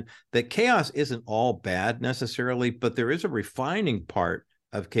understand that chaos isn't all bad necessarily, but there is a refining part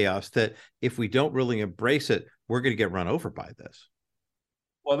of chaos that if we don't really embrace it, we're going to get run over by this.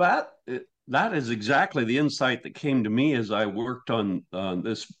 Well, that is exactly the insight that came to me as I worked on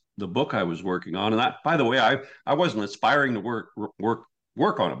the book I was working on. And by the way, I wasn't aspiring to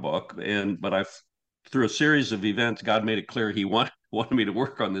work on a book, but through a series of events, God made it clear He wanted me to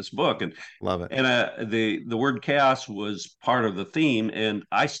work on this book. And love it. And the word chaos was part of the theme. And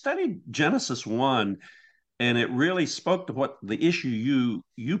I studied Genesis 1. And it really spoke to what the issue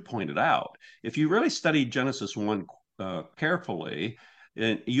you pointed out. If you really study Genesis 1 carefully,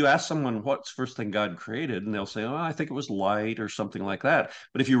 and you ask someone what's the first thing God created, and they'll say, oh, I think it was light or something like that.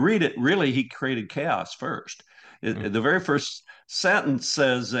 But if you read it, really, He created chaos first. The very first sentence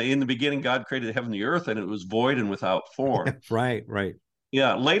says, in the beginning, God created the heaven and the earth, and it was void and without form. Right.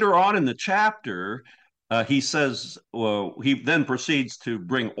 Yeah. Later on in the chapter, he says, well, he then proceeds to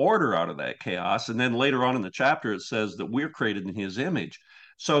bring order out of that chaos. And then later on in the chapter, it says that we're created in His image.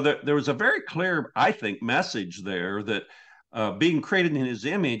 So there was a very clear, I think, message there that being created in His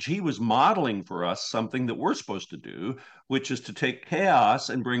image, He was modeling for us something that we're supposed to do, which is to take chaos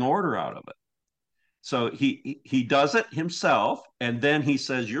and bring order out of it. So he does it Himself. And then He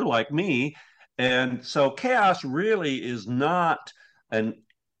says, you're like me. And so chaos really is not an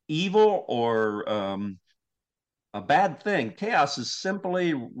evil or a bad thing. Chaos is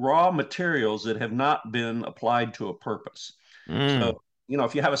simply raw materials that have not been applied to a purpose. So,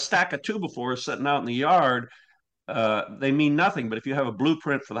 if you have a stack of 2x4s sitting out in the yard, they mean nothing. But if you have a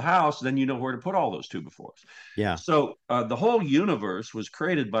blueprint for the house, then you know where to put all those 2x4s. Yeah. So the whole universe was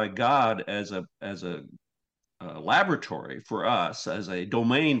created by God as a laboratory for us, as a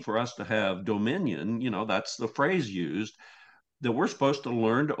domain for us to have dominion. That's the phrase used, that we're supposed to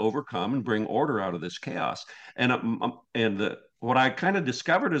learn to overcome and bring order out of this chaos. And what I kind of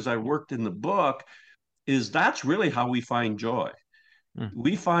discovered as I worked in the book is that's really how we find joy.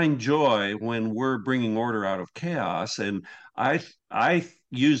 We find joy when we're bringing order out of chaos. And I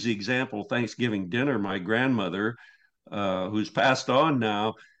use the example of Thanksgiving dinner. My grandmother, who's passed on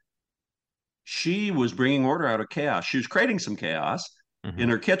now, she was bringing order out of chaos. She was creating some chaos in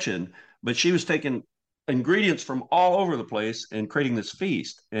her kitchen, but she was taking ingredients from all over the place and creating this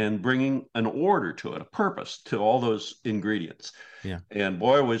feast and bringing an order to it, a purpose to all those ingredients. Yeah. And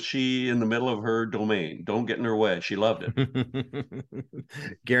boy, was she in the middle of her domain. Don't get in her way. She loved it.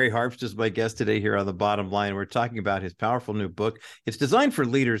 Gary Harpst is my guest today here on The Bottom Line. We're talking about his powerful new book. It's designed for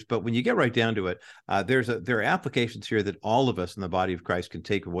leaders, but when you get right down to it, there are applications here that all of us in the body of Christ can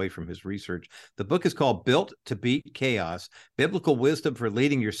take away from his research. The book is called Built to Beat Chaos, Biblical Wisdom for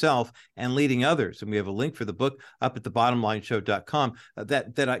Leading Yourself and Leading Others. And we have a link for the book up at thebottomlineshow.com.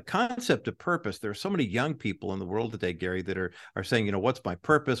 That concept of purpose, there are so many young people in the world today, Gary, that are saying, what's my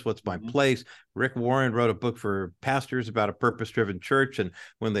purpose? What's my place? Rick Warren wrote a book for pastors about a purpose-driven church. And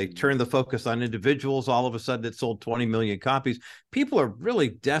when they turned the focus on individuals, all of a sudden it sold 20 million copies. People are really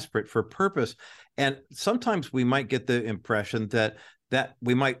desperate for purpose. And sometimes we might get the impression that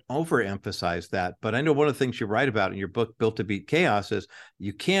we might overemphasize that. But I know one of the things you write about in your book, Built to Beat Chaos, is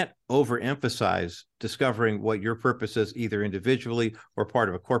you can't overemphasize discovering what your purpose is, either individually or part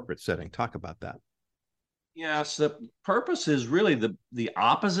of a corporate setting. Talk about that. Yes, the purpose is really the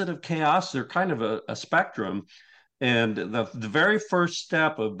opposite of chaos. They're kind of a spectrum. And the very first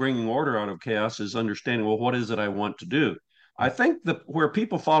step of bringing order out of chaos is understanding, well, what is it I want to do? I think that where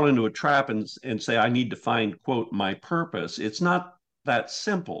people fall into a trap and say, I need to find, quote, my purpose, it's not that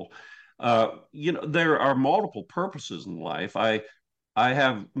simple. There are multiple purposes in life. I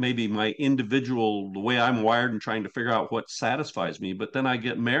have maybe my individual, the way I'm wired and trying to figure out what satisfies me, but then I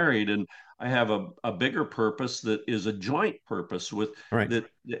get married and I have a bigger purpose that is a joint purpose with that.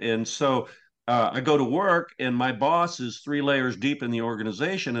 And so I go to work and my boss is 3 layers deep in the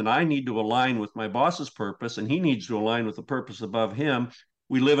organization and I need to align with my boss's purpose and he needs to align with the purpose above him.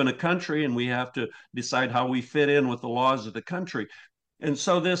 We live in a country and we have to decide how we fit in with the laws of the country. And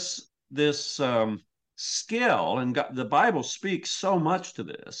so this skill, and the Bible speaks so much to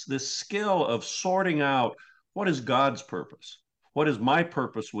this skill of sorting out what is God's purpose? What is my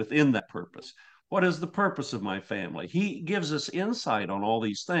purpose within that purpose? What is the purpose of my family? He gives us insight on all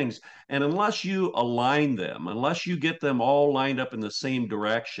these things. And unless you align them, unless you get them all lined up in the same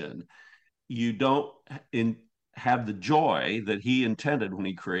direction, you don't have the joy that he intended when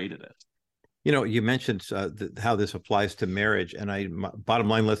he created it. You mentioned how this applies to marriage, and bottom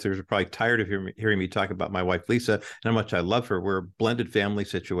line listeners are probably tired of hearing me talk about my wife, Lisa, and how much I love her. We're a blended family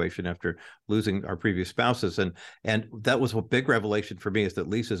situation after losing our previous spouses, and that was a big revelation for me, is that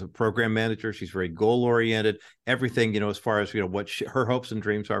Lisa's a program manager. She's very goal-oriented. Everything, as far as, what her hopes and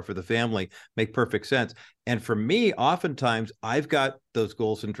dreams are for the family make perfect sense. And for me, oftentimes, I've got those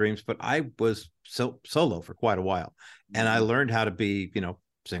goals and dreams, but I was solo for quite a while, and I learned how to be,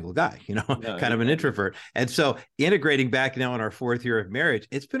 single guy, kind of an introvert. And so integrating back now in our 4th year of marriage,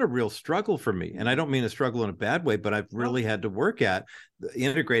 it's been a real struggle for me. And I don't mean a struggle in a bad way, but I've really had to work at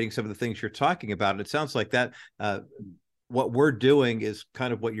integrating some of the things you're talking about. And it sounds like that what we're doing is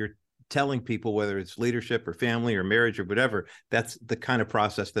kind of what you're telling people, whether it's leadership or family or marriage or whatever. That's the kind of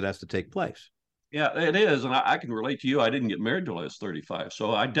process that has to take place. Yeah, it is. And I can relate to you. I didn't get married till I was 35.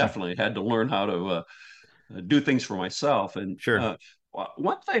 So I definitely had to learn how to do things for myself. And sure.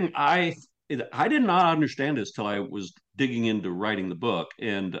 One thing I did not understand this till I was digging into writing the book,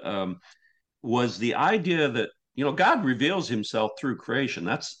 and was the idea that God reveals Himself through creation.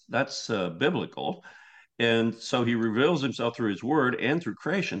 That's biblical, and so He reveals Himself through His Word and through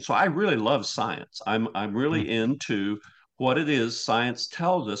creation. So I really love science. I'm really into what it is science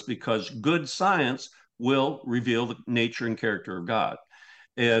tells us, because good science will reveal the nature and character of God.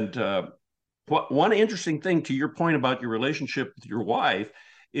 And one interesting thing to your point about your relationship with your wife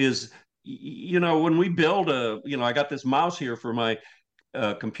is, when we build I got this mouse here for my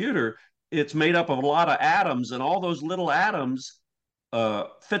computer. It's made up of a lot of atoms, and all those little atoms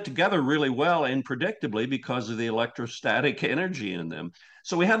fit together really well and predictably because of the electrostatic energy in them.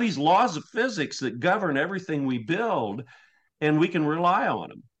 So we have these laws of physics that govern everything we build, and we can rely on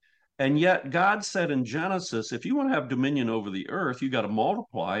them. And yet God said in Genesis, if you want to have dominion over the earth, you got to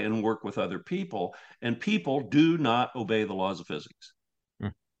multiply and work with other people. And people do not obey the laws of physics.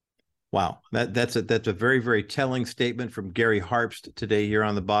 Wow. That's a very, very telling statement from Gary Harpst today here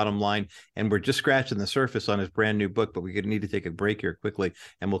on The Bottom Line. And we're just scratching the surface on his brand new book, but we need to take a break here quickly,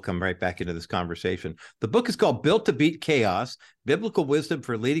 and we'll come right back into this conversation. The book is called Built to Beat Chaos, Biblical Wisdom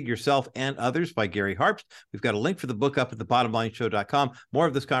for Leading Yourself and Others by Gary Harpst. We've got a link for the book up at thebottomlineshow.com. More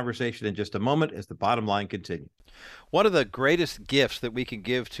of this conversation in just a moment as the bottom line continues. One of the greatest gifts that we can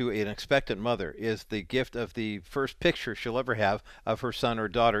give to an expectant mother is the gift of the first picture she'll ever have of her son or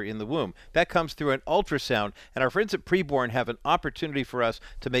daughter in the womb. That comes through an ultrasound, and our friends at Preborn have an opportunity for us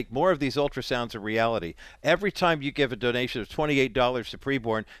to make more of these ultrasounds a reality. Every time you give a donation of $28 to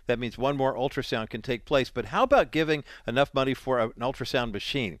Preborn, that means one more ultrasound can take place. But how about giving enough money for an ultrasound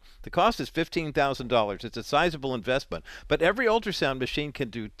machine? The cost is $15,000. It's a sizable investment, but every ultrasound machine can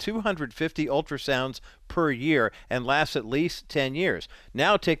do 250 ultrasounds per year and lasts at least 10 years.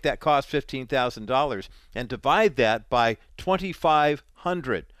 Now take that cost, $15,000, and divide that by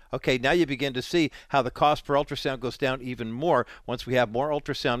 2,500. Okay, now you begin to see how the cost per ultrasound goes down even more once we have more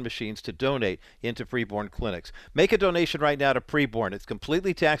ultrasound machines to donate into preborn clinics. Make a donation right now to Preborn. It's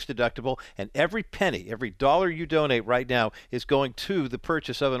completely tax deductible, and every penny, every dollar you donate right now is going to the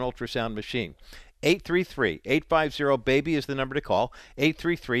purchase of an ultrasound machine. 833-850-BABY is the number to call,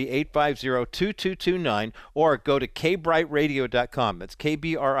 833-850-2229, or go to kbrightradio.com. That's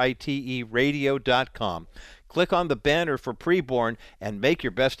KBRITE radio.com. Click on the banner for Preborn and make your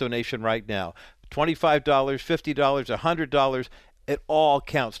best donation right now. $25, $50, $100, it all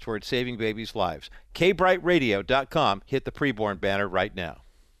counts towards saving babies' lives. kbrightradio.com. Hit the Preborn banner right now.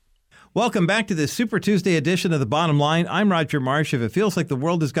 Welcome back to this Super Tuesday edition of The Bottom Line. I'm Roger Marsh. If it feels like the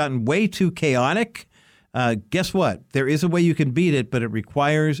world has gotten way too chaotic, guess what? There is a way you can beat it, but it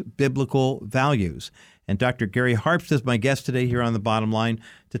requires biblical values. And Dr. Gary Harpst is my guest today here on The Bottom Line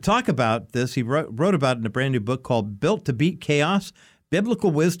to talk about this. He wrote about it in a brand new book called Built to Beat Chaos,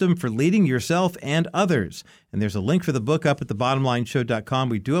 Biblical Wisdom for Leading Yourself and Others. And there's a link for the book up at thebottomlineshow.com.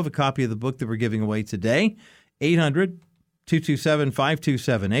 We do have a copy of the book that we're giving away today.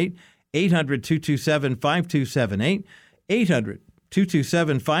 800-227-5278. 800-227-5278.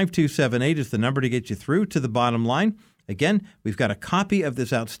 800-227-5278 is the number to get you through to the bottom line. Again, we've got a copy of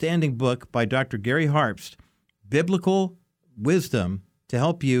this outstanding book by Dr. Gary Harpst, Biblical Wisdom to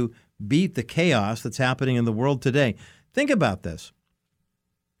help you beat the chaos that's happening in the world today. Think about this.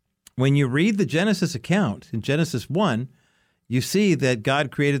 When you read the Genesis account in Genesis 1, you see that God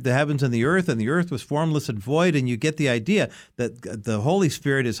created the heavens and the earth was formless and void, and you get the idea that the Holy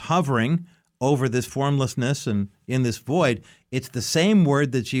Spirit is hovering over this formlessness and in this void. It's the same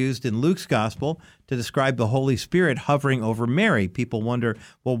word that's used in Luke's gospel to describe the Holy Spirit hovering over Mary. People wonder,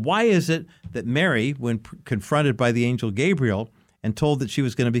 well, why is it that Mary, when confronted by the angel Gabriel and told that she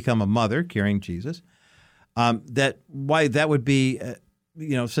was going to become a mother carrying Jesus, why that would be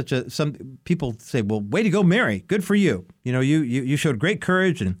some people say, well, way to go, Mary. Good for you. You showed great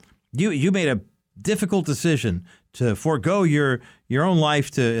courage, and you made a difficult decision to forego your own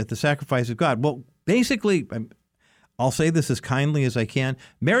life at the sacrifice of God. Well, basically, I'll say this as kindly as I can.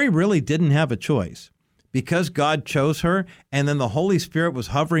 Mary really didn't have a choice because God chose her, and then the Holy Spirit was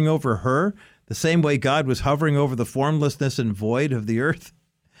hovering over her the same way God was hovering over the formlessness and void of the earth.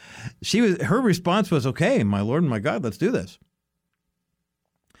 Her response was, okay, my Lord and my God, let's do this.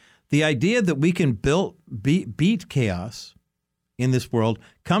 The idea that we can beat chaos in this world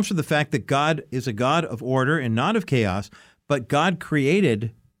comes from the fact that God is a God of order and not of chaos, but God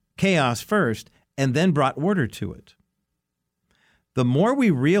created chaos first and then brought order to it. The more we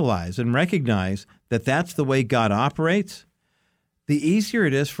realize and recognize that that's the way God operates, the easier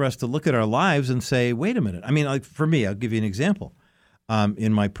it is for us to look at our lives and say, wait a minute. I mean, like for me, I'll give you an example.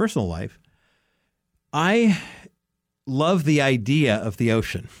 In my personal life, I love the idea of the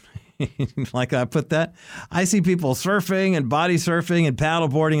ocean. Like I put that, I see people surfing and body surfing and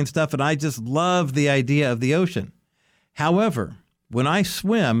paddleboarding and stuff, and I just love the idea of the ocean. However, when I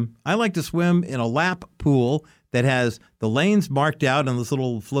swim, I like to swim in a lap pool that has the lanes marked out and those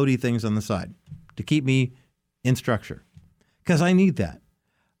little floaty things on the side to keep me in structure, because I need that.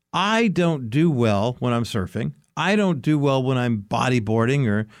 I don't do well when I'm surfing. I don't do well when I'm bodyboarding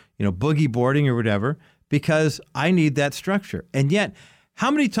or boogie boarding or whatever, because I need that structure. And yet, how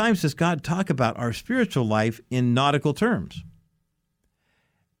many times does God talk about our spiritual life in nautical terms?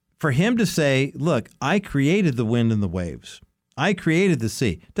 For him to say, look, I created the wind and the waves. I created the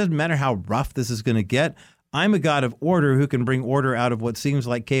sea. It doesn't matter how rough this is going to get. I'm a God of order who can bring order out of what seems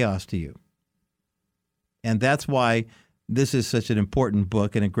like chaos to you. And that's why this is such an important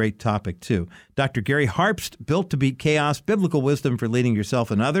book and a great topic, too. Dr. Gary Harpst, Built to Beat Chaos, Biblical Wisdom for Leading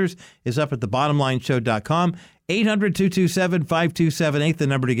Yourself and Others, is up at thebottomlineshow.com. 800-227-5278, the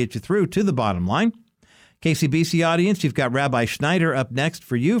number to get you through to the bottom line. KCBC audience, you've got Rabbi Schneider up next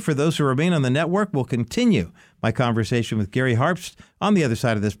for you. For those who remain on the network, we'll continue my conversation with Gary Harpst on the other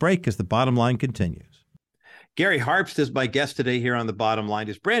side of this break as the bottom line continues. Gary Harpst is my guest today here on The Bottom Line.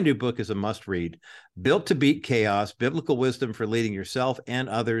 His brand new book is a must-read, Built to Beat Chaos, Biblical Wisdom for Leading Yourself and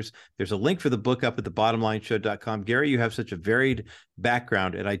Others. There's a link for the book up at thebottomlineshow.com. Gary, you have such a varied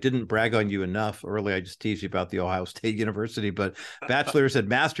background, and I didn't brag on you enough. Earlier, I just teased you about the Ohio State University, but bachelor's and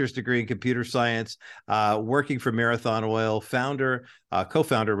master's degree in computer science, working for Marathon Oil, co-founder,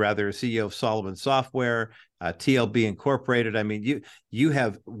 CEO of Solomon Software, TLB Incorporated. I mean, you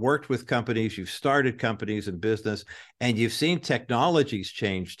have worked with companies, you've started companies in business, and you've seen technologies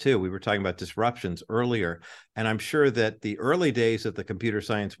change too. We were talking about disruptions earlier, and I'm sure that the early days of the computer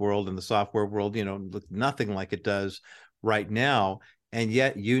science world and the software world, looked nothing like it does right now. And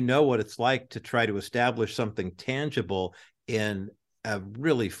yet, what it's like to try to establish something tangible in a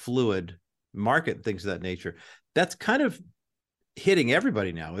really fluid market and things of that nature. That's kind of hitting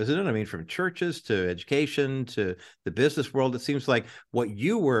everybody now, isn't it? I mean, from churches to education to the business world, it seems like what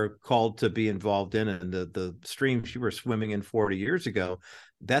you were called to be involved in and the streams you were swimming in 40 years ago,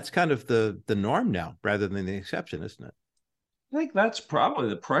 that's kind of the norm now rather than the exception, isn't it? I think that's probably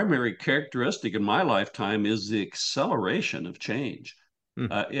the primary characteristic in my lifetime is the acceleration of change.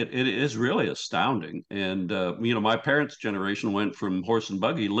 It is really astounding. And, my parents' generation went from horse and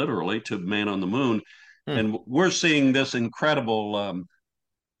buggy literally to man on the moon. And we're seeing this incredible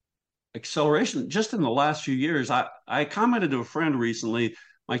acceleration just in the last few years. I commented to a friend recently,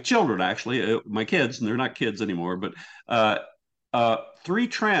 my children actually, my kids, and they're not kids anymore, but three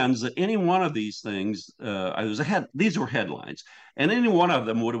trends that any one of these things, these were headlines, and any one of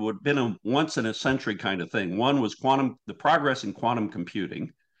them would have been a once in a century kind of thing. One was the progress in quantum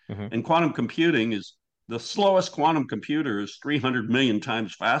computing, and quantum computing is the slowest quantum computer is 300 million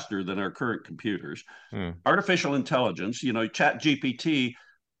times faster than our current computers. Artificial intelligence, Chat GPT.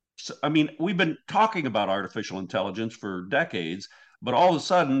 I mean, we've been talking about artificial intelligence for decades, but all of a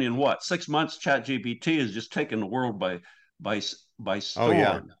sudden, in 6 months, Chat GPT has just taken the world by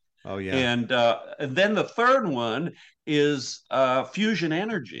storm. Oh yeah. And then the third one is fusion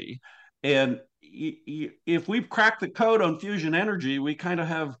energy, and if we've cracked the code on fusion energy, we kind of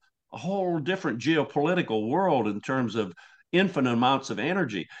have a whole different geopolitical world in terms of infinite amounts of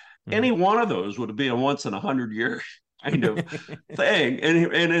energy. Any one of those would be a once in 100-year kind of thing.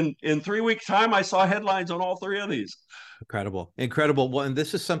 And in 3 weeks' time, I saw headlines on all three of these. Incredible. Well, and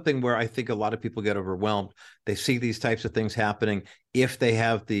this is something where I think a lot of people get overwhelmed. They see these types of things happening. If they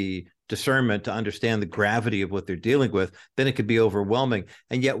have the discernment to understand the gravity of what they're dealing with, then it could be overwhelming.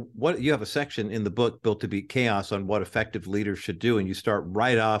 And yet, what you have a section in the book, Built to Beat Chaos, on what effective leaders should do. And you start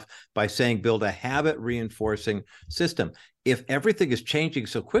right off by saying, build a habit reinforcing system. If everything is changing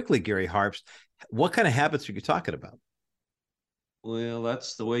so quickly, Gary Harpst, what kind of habits are you talking about? Well,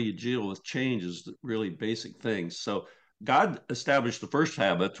 that's the way you deal with change, is really basic things. So God established the first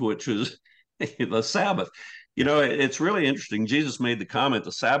habit, which is the Sabbath. It's really interesting. Jesus made the comment,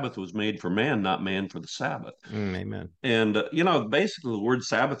 the Sabbath was made for man, not man for the Sabbath. Amen. And, basically the word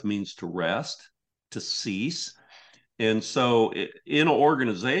Sabbath means to rest, to cease. And so in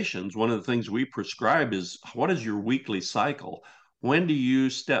organizations, one of the things we prescribe is, what is your weekly cycle? When do you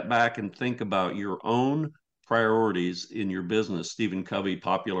step back and think about your own priorities in your business? Stephen Covey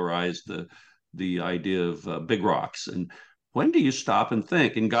popularized the idea of big rocks. And when do you stop and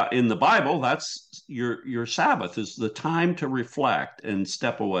think? And God, in the Bible, that's your Sabbath is the time to reflect and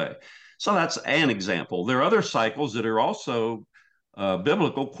step away. So that's an example. There are other cycles that are also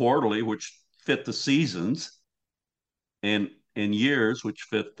biblical, quarterly, which fit the seasons, and years, which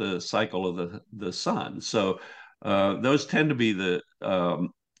fit the cycle of the sun. So those tend to be the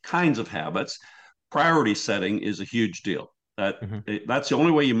kinds of habits. Priority setting is a huge deal. That's the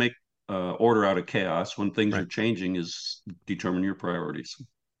only way you make order out of chaos when things are changing, is determine your priorities.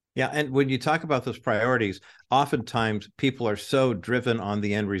 Yeah. And when you talk about those priorities, oftentimes people are so driven on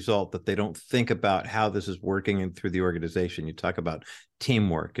the end result that they don't think about how this is working and through the organization. You talk about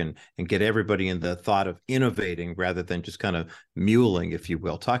teamwork and get everybody in the thought of innovating rather than just kind of muling, if you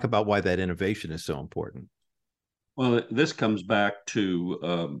will. Talk about why that innovation is so important. Well, this comes back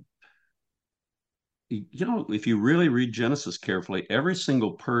to if you really read Genesis carefully, every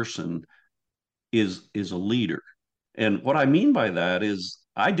single person is a leader. And what I mean by that is,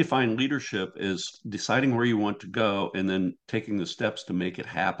 I define leadership as deciding where you want to go and then taking the steps to make it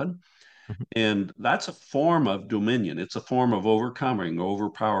happen. And that's a form of dominion. It's a form of overcoming,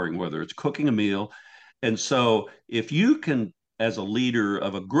 overpowering, whether it's cooking a meal. And so if you can, as a leader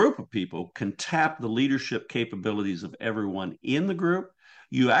of a group of people, can tap the leadership capabilities of everyone in the group,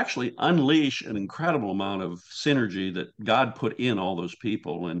 you actually unleash an incredible amount of synergy that God put in all those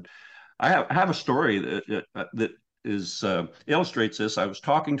people. And I have a story that illustrates this. I was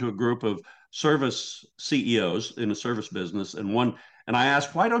talking to a group of service CEOs in a service business, and I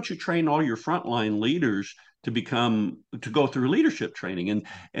asked, why don't you train all your frontline leaders to go through leadership training?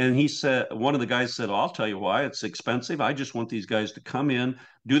 And he said, one of the guys said, I'll tell you why. It's expensive. I just want these guys to come in,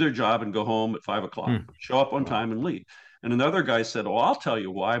 do their job, and go home at 5 o'clock, show up on time and leave. And another guy said, well, I'll tell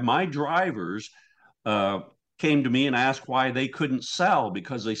you why. My drivers came to me and asked why they couldn't sell,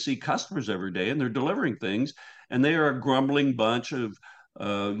 because they see customers every day and they're delivering things, and they are a grumbling bunch of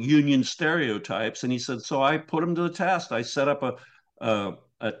union stereotypes. And he said, so I put them to the test. I set up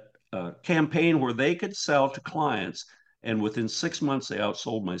a campaign where they could sell to clients, and within 6 months they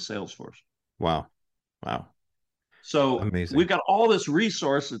outsold my sales force. Wow. So amazing. We've got all this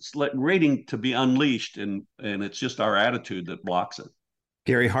resource that's waiting to be unleashed, and it's just our attitude that blocks it.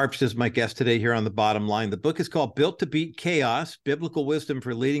 Gary Harpst is my guest today here on The Bottom Line. The book is called Built to Beat Chaos, Biblical Wisdom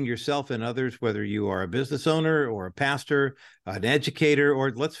for Leading Yourself and Others, whether you are a business owner or a pastor, an educator, or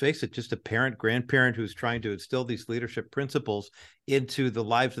let's face it, just a parent, grandparent who's trying to instill these leadership principles into the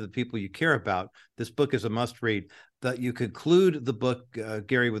lives of the people you care about. This book is a must read. You conclude the book,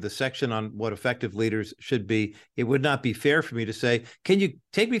 Gary, with a section on what effective leaders should be. It would not be fair for me to say, can you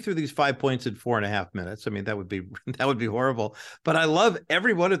take me through these 5 points in 4.5 minutes? I mean, that would be horrible. But I love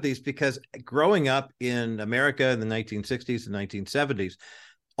every one of these, because growing up in America in the 1960s and 1970s,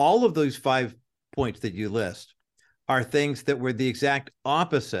 all of those 5 points that you list are things that were the exact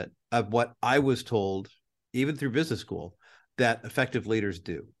opposite of what I was told, even through business school, that effective leaders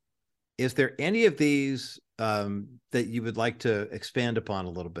do. Is there any of these that you would like to expand upon a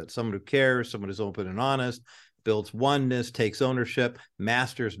little bit? Someone who cares, someone who's open and honest, builds oneness, takes ownership,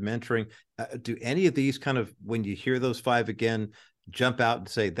 masters mentoring. Do any of these kind of, when you hear those 5 again, jump out and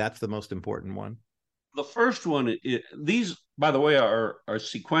say that's the most important one? The first one, these, by the way, are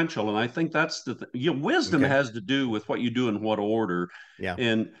sequential, and I think that's wisdom has to do with what you do in what order. Yeah.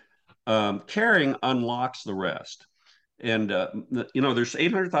 And caring unlocks the rest. And there's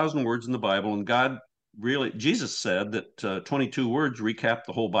 800,000 words in the Bible, and Jesus said that 22 words recap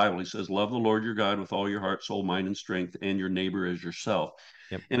the whole Bible. He says, love the Lord your God with all your heart, soul, mind, and strength, and your neighbor as yourself.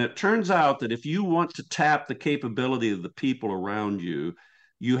 Yep. And it turns out that if you want to tap the capability of the people around you,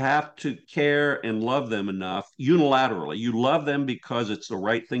 you have to care and love them enough unilaterally. You love them because it's the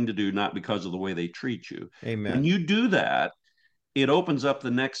right thing to do, not because of the way they treat you. Amen. When you do that, it opens up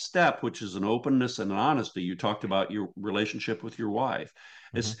the next step, which is an openness and an honesty. You talked about your relationship with your wife.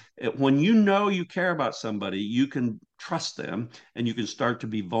 When you know you care about somebody, you can trust them, and you can start to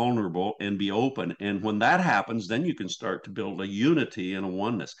be vulnerable and be open. And when that happens, then you can start to build a unity and a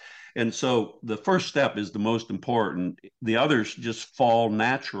oneness. And so the first step is the most important. The others just fall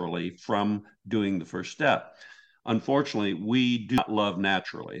naturally from doing the first step. Unfortunately, we do not love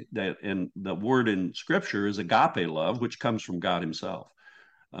naturally. And the word in Scripture is agape love, which comes from God himself.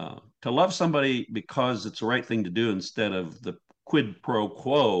 To love somebody because it's the right thing to do instead of the quid pro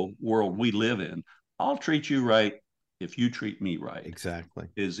quo world we live in. I'll treat you right if you treat me right. Exactly.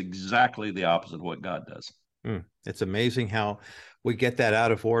 Is exactly the opposite of what God does. It's amazing how we get that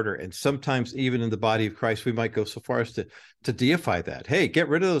out of order. And sometimes even in the body of Christ, we might go so far as to deify that. Hey, get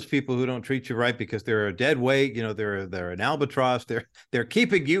rid of those people who don't treat you right because they're a dead weight. They're an albatross. They're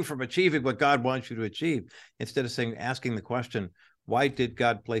keeping you from achieving what God wants you to achieve. Instead of asking the question, why did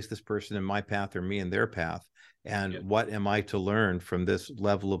God place this person in my path or me in their path? And what am I to learn from this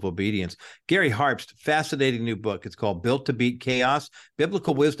level of obedience? Gary Harpst, fascinating new book. It's called Built to Beat Chaos,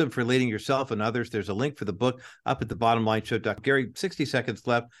 Biblical Wisdom for Leading Yourself and Others. There's a link for the book up at thebottomlineshow.com. Gary, 60 seconds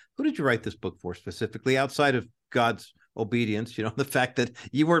left. Who did you write this book for specifically, outside of God's obedience? The fact that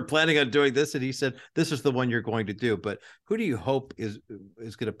you weren't planning on doing this and he said, this is the one you're going to do. But who do you hope is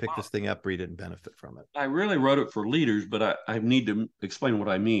going to pick this thing up, read it, and benefit from it? I really wrote it for leaders, but I need to explain what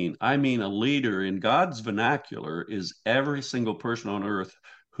I mean. I mean, a leader in God's vernacular is every single person on earth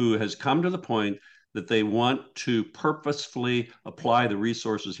who has come to the point that they want to purposefully apply the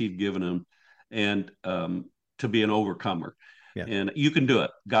resources he's given them and to be an overcomer. Yeah. And you can do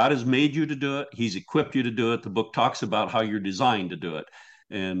it. God has made you to do it. He's equipped you to do it. The book talks about how you're designed to do it.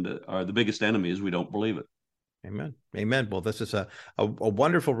 And the biggest enemy is we don't believe it. Amen. Amen. Well, this is a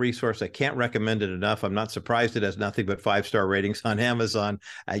wonderful resource. I can't recommend it enough. I'm not surprised it has nothing but 5-star ratings on Amazon.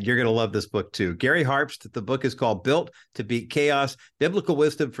 You're going to love this book too. Gary Harpst, the book is called Built to Beat Chaos, Biblical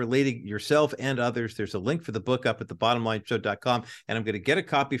Wisdom for Leading Yourself and Others. There's a link for the book up at thebottomlineshow.com. And I'm going to get a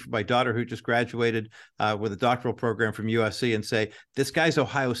copy for my daughter who just graduated with a doctoral program from USC and say, this guy's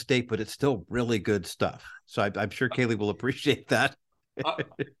Ohio State, but it's still really good stuff. So I'm sure Kaylee will appreciate that.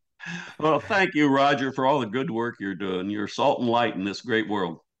 Well, thank you, Roger, for all the good work you're doing. You're salt and light in this great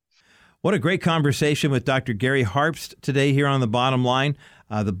world. What a great conversation with Dr. Gary Harpst today here on The Bottom Line.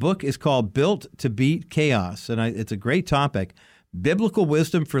 The book is called Built to Beat Chaos, and it's a great topic. Biblical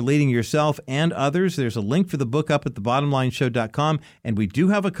wisdom for leading yourself and others. There's a link for the book up at thebottomlineshow.com, and we do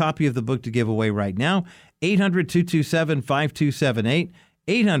have a copy of the book to give away right now. 800-227-5278,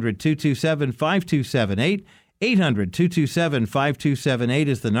 800-227-5278, 800-227-5278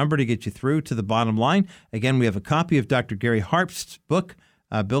 is the number to get you through to the bottom line. Again, we have a copy of Dr. Gary Harpst's book,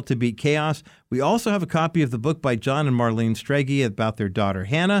 Built to Beat Chaos. We also have a copy of the book by John and Marlene Strege about their daughter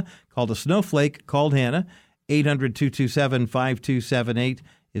Hannah, called A Snowflake Called Hannah. 800-227-5278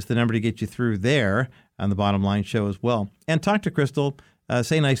 is the number to get you through there on the Bottom Line Show as well. And talk to Crystal.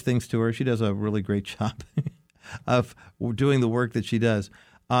 Say nice things to her. She does a really great job of doing the work that she does.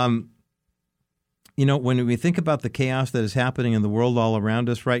 When we think about the chaos that is happening in the world all around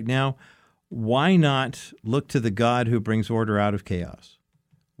us right now, why not look to the God who brings order out of chaos?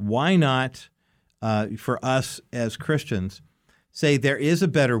 Why not, for us as Christians, say there is a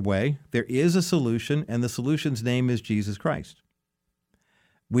better way, there is a solution, and the solution's name is Jesus Christ?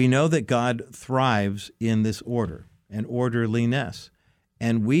 We know that God thrives in this order and orderliness,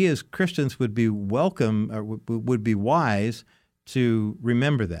 and we as Christians would be welcome, or would be wise to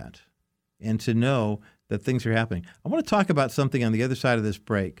remember that and to know that things are happening. I want to talk about something on the other side of this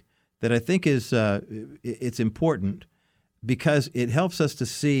break that I think is it's important, because it helps us to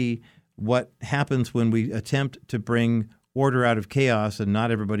see what happens when we attempt to bring order out of chaos and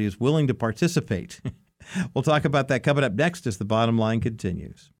not everybody is willing to participate. We'll talk about that coming up next as the Bottom Line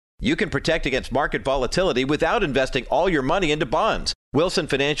continues. You can protect against market volatility without investing all your money into bonds. Wilson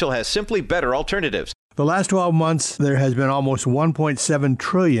Financial has simply better alternatives. The last 12 months, there has been almost $1.7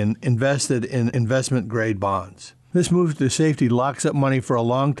 trillion invested in investment-grade bonds. This move to safety locks up money for a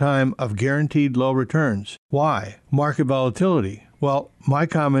long time of guaranteed low returns. Why? Market volatility. Well, my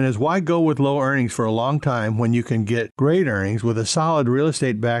comment is, why go with low earnings for a long time when you can get great earnings with a solid real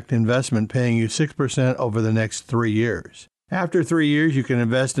estate-backed investment paying you 6% over the next 3 years? After 3 years, you can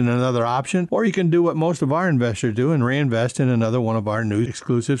invest in another option, or you can do what most of our investors do and reinvest in another one of our new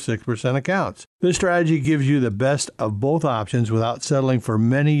exclusive 6% accounts. This strategy gives you the best of both options without settling for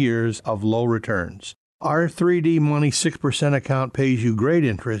many years of low returns. Our 3D Money 6% account pays you great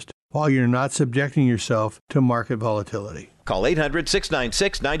interest while you're not subjecting yourself to market volatility. Call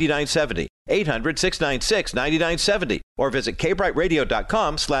 800-696-9970, 800-696-9970, or visit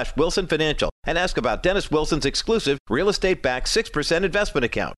kbrightradio.com/Wilson Financial and ask about Dennis Wilson's exclusive real estate-backed 6% investment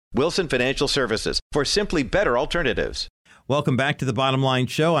account. Wilson Financial Services, for simply better alternatives. Welcome back to the Bottom Line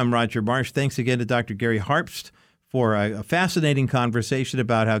Show. I'm Roger Marsh. Thanks again to Dr. Gary Harpst for a fascinating conversation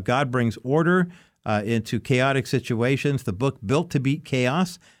about how God brings order into chaotic situations. The book Built to Beat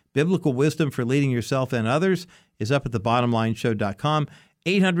Chaos, Biblical Wisdom for Leading Yourself and Others, is up at thebottomlineshow.com.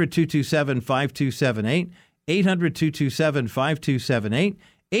 800-227-5278, 800-227-5278,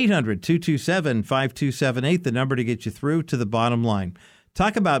 800-227-5278, the number to get you through to the bottom line.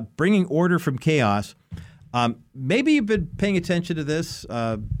 Talk about bringing order from chaos. Maybe you've been paying attention to this,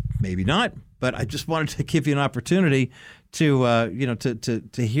 maybe not, but I just wanted to give you an opportunity to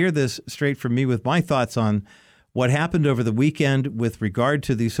hear this straight from me with my thoughts on what happened over the weekend with regard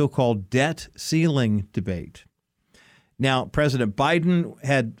to the so-called debt ceiling debate. Now, President Biden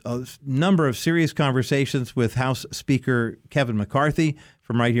had a number of serious conversations with House Speaker Kevin McCarthy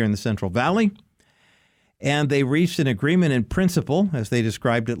from right here in the Central Valley, and they reached an agreement in principle, as they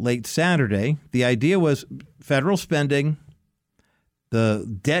described it late Saturday. The idea was federal spending,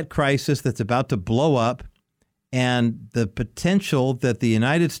 the debt crisis that's about to blow up, and the potential that the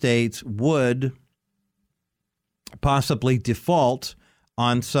United States would possibly default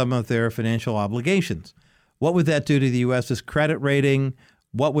on some of their financial obligations. What would that do to the U.S.'s credit rating?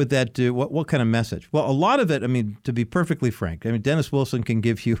 What would that do? What kind of message? Well, a lot of it, to be perfectly frank, Dennis Wilson can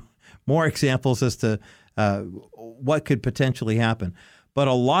give you more examples as to what could potentially happen. But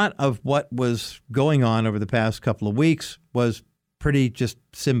a lot of what was going on over the past couple of weeks was pretty just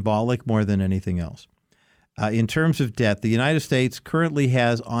symbolic more than anything else. In terms of debt, the United States currently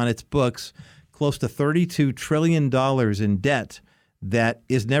has on its books close to $32 trillion in debt that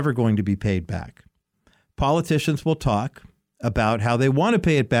is never going to be paid back. Politicians will talk about how they want to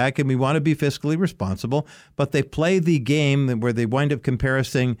pay it back and we want to be fiscally responsible, but they play the game where they wind up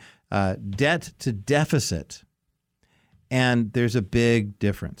comparing debt to deficit, and there's a big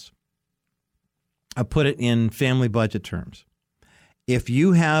difference. I'll put it in family budget terms. If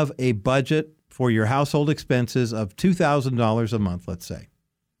you have a budget for your household expenses of $2,000 a month, let's say,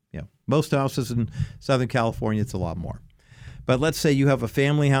 most houses in Southern California, it's a lot more. But let's say you have a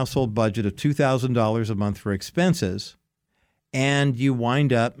family household budget of $2,000 a month for expenses, and you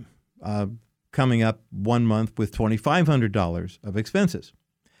wind up coming up 1 month with $2,500 of expenses.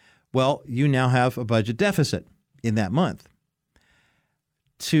 Well, you now have a budget deficit in that month.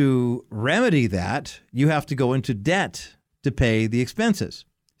 To remedy that, you have to go into debt to pay the expenses.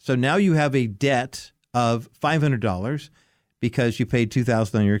 So now you have a debt of $500 because you paid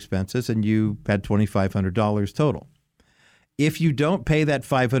 $2,000 on your expenses and you had $2,500 total. If you don't pay that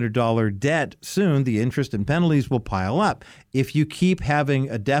 $500 debt soon, the interest and penalties will pile up. If you keep having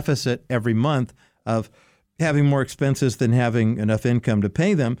a deficit every month of having more expenses than having enough income to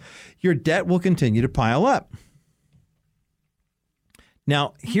pay them, your debt will continue to pile up.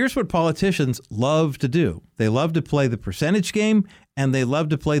 Now, here's what politicians love to do. They love to play the percentage game, and they love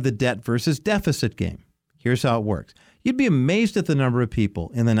to play the debt versus deficit game. Here's how it works. You'd be amazed at the number of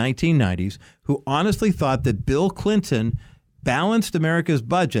people in the 1990s who honestly thought that Bill Clinton balanced America's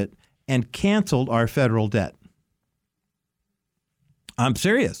budget and canceled our federal debt. I'm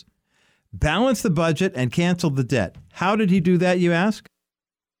serious. Balanced the budget and canceled the debt. How did he do that, you ask?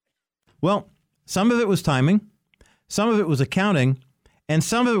 Well, some of it was timing, some of it was accounting, and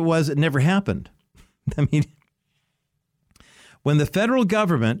some of it was it never happened. I mean, when the federal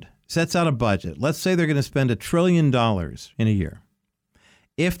government sets out a budget, let's say they're going to spend $1 trillion in a year.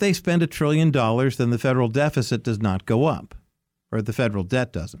 If they spend $1 trillion, then the federal deficit does not go up, or the federal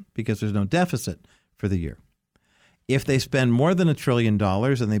debt doesn't, because there's no deficit for the year. If they spend more than $1 trillion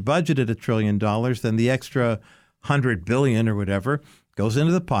and they budgeted $1 trillion, then the extra $100 billion or whatever goes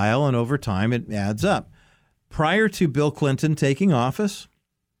into the pile, and over time it adds up. Prior to Bill Clinton taking office,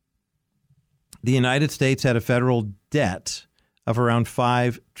 the United States had a federal debt of around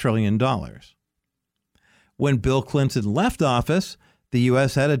 $5 trillion. When Bill Clinton left office, the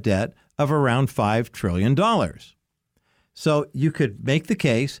U.S. had a debt of around $5 trillion. So you could make the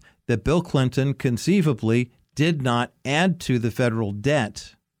case that Bill Clinton conceivably did not add to the federal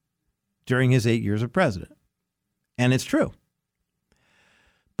debt during his 8 years of president. And it's true.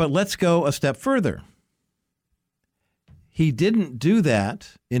 But let's go a step further. He didn't do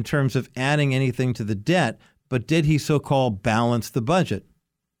that in terms of adding anything to the debt, but did he so-called balance the budget?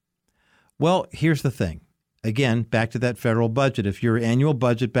 Well, here's the thing. Again, back to that federal budget. If your annual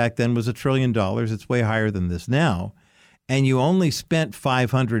budget back then was $1 trillion, it's way higher than this now, and you only spent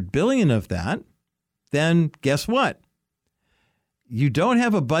 $500 billion of that, then guess what? You don't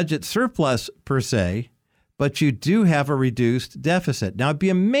have a budget surplus per se, but you do have a reduced deficit. Now, it'd be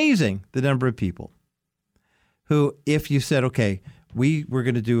amazing the number of people who, if you said, okay, we're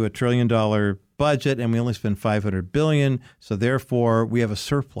going to do $1 trillion budget and we only spend $500 billion, so therefore we have a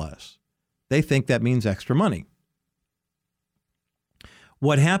surplus. They think that means extra money.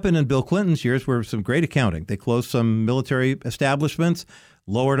 What happened in Bill Clinton's years were some great accounting. They closed some military establishments,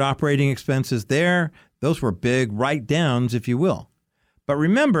 lowered operating expenses there. Those were big write-downs, if you will. But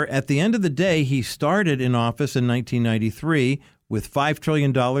remember, at the end of the day, he started in office in 1993 with $5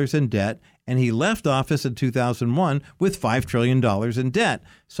 trillion in debt, and he left office in 2001 with $5 trillion in debt.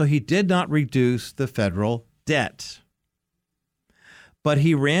 So he did not reduce the federal debt. But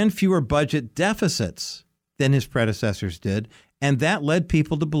he ran fewer budget deficits than his predecessors did, and that led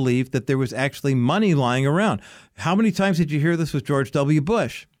people to believe that there was actually money lying around. How many times did you hear this with George W.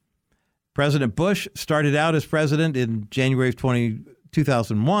 Bush? President Bush started out as president in January of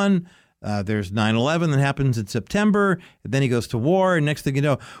 2001. There's 9/11 that happens in September. And then he goes to war. And next thing you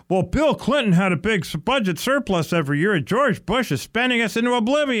know, well, Bill Clinton had a big budget surplus every year, and George Bush is spending us into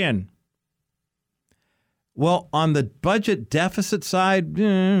oblivion. Well, on the budget deficit side,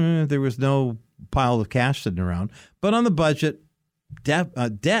 there was no pile of cash sitting around. But on the budget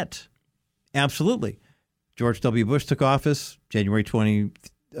debt, absolutely. George W. Bush took office January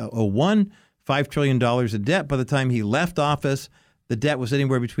 2001, $5 trillion in debt. By the time he left office, the debt was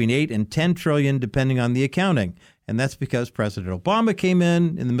anywhere between $8 and $10 trillion, depending on the accounting. And that's because President Obama came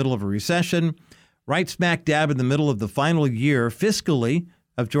in the middle of a recession, right smack dab in the middle of the final year fiscally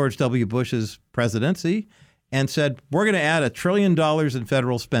of George W. Bush's presidency, and said, we're going to add $1 trillion in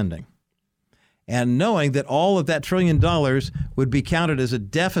federal spending. And knowing that all of that $1 trillion would be counted as a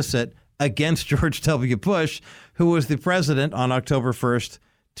deficit against George W. Bush, who was the president on October 1st,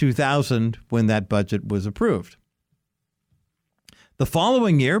 2000, when that budget was approved. The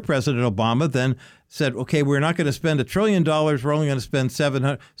following year, President Obama then said, okay, we're not going to spend $1 trillion. We're only going to spend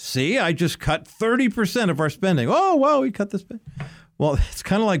 $700. See, I just cut 30% of our spending. Oh, wow, we cut this. Well, it's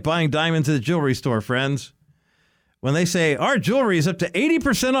kind of like buying diamonds at a jewelry store, friends. When they say our jewelry is up to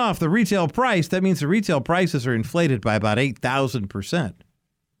 80% off the retail price, that means the retail prices are inflated by about 8,000%.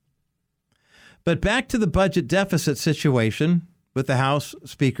 But back to the budget deficit situation with the House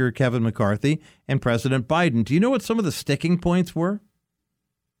Speaker Kevin McCarthy and President Biden. Do you know what some of the sticking points were?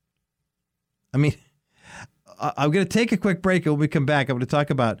 I mean, I'm going to take a quick break, and when we come back, I'm going to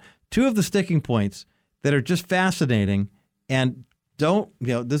talk about Two of the sticking points that are just fascinating, and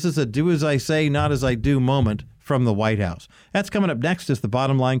this is a do as I say, not as I do moment from the White House. That's coming up next as the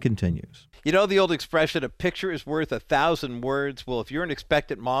bottom line continues. You know the old expression, a picture is worth 1,000 words? Well, if you're an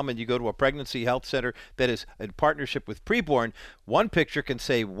expectant mom and you go to a pregnancy health center that is in partnership with Preborn, one picture can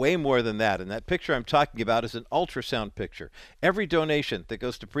say way more than that. And that picture I'm talking about is an ultrasound picture. Every donation that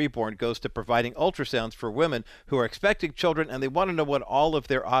goes to Preborn goes to providing ultrasounds for women who are expecting children, and they want to know what all of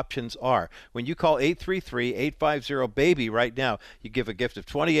their options are. When you call 833-850-BABY right now, you give a gift of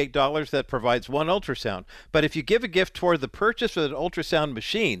 $28 that provides one ultrasound. But if you give a gift toward the purchase of an ultrasound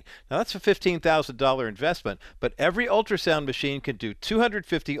machine, now that's a $15,000 investment, but every ultrasound machine can do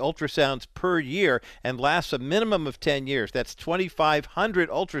 250 ultrasounds per year and lasts a minimum of 10 years. That's 2,500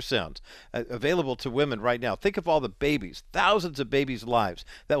 ultrasounds available to women right now. Think of all the babies, thousands of babies' lives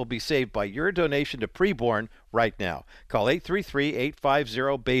that will be saved by your donation to Preborn right now. Call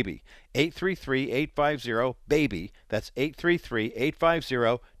 833-850-BABY. 833-850-BABY. That's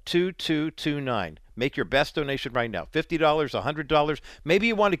 833-850-2229. Make your best donation right now. $50, $100. Maybe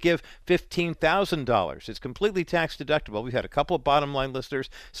you want to give $15,000. It's completely tax deductible. We've had a couple of bottom line listeners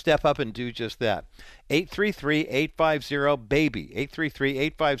step up and do just that. 833-850-BABY.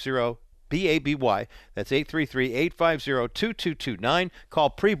 833-850-BABY. That's 833-850-2229. Call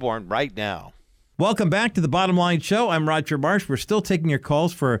Preborn right now. Welcome back to the Bottom Line Show. I'm Roger Marsh. We're still taking your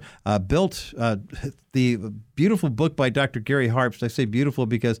calls for Built, the beautiful book by Dr. Gary Harpst. I say beautiful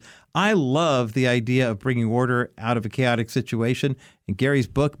because I love the idea of bringing order out of a chaotic situation. And Gary's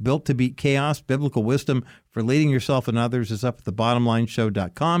book, Built to Beat Chaos, Biblical Wisdom for Leading Yourself and Others, is up at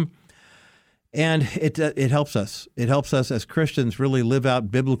thebottomlineshow.com. And it helps us. It helps us as Christians really live out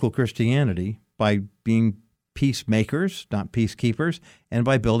biblical Christianity by being peacemakers, not peacekeepers, and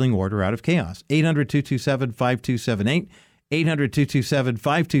by building order out of chaos. 800-227-5278,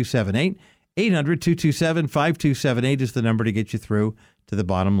 800-227-5278, 800-227-5278 is the number to get you through to the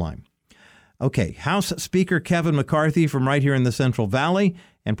bottom line. Okay, House Speaker Kevin McCarthy from right here in the Central Valley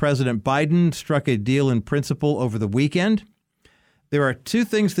and President Biden struck a deal in principle over the weekend. There are two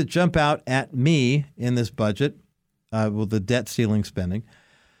things that jump out at me in this budget, the debt ceiling spending,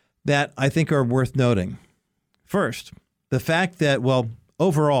 that I think are worth noting. First, the fact that,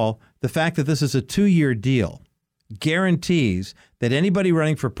 overall, the fact that this is a 2-year deal guarantees that anybody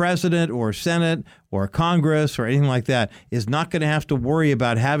running for president or Senate or Congress or anything like that is not going to have to worry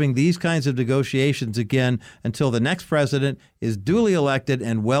about having these kinds of negotiations again until the next president is duly elected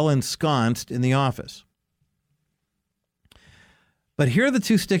and well ensconced in the office. But here are the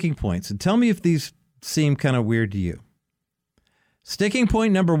two sticking points, and tell me if these seem kind of weird to you. Sticking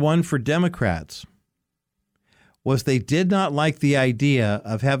point number one for Democrats was they did not like the idea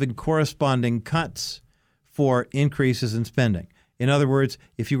of having corresponding cuts for increases in spending. In other words,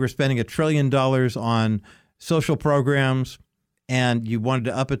 if you were spending $1 trillion on social programs and you wanted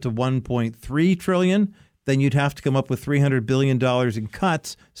to up it to $1.3 trillion, then you'd have to come up with $300 billion in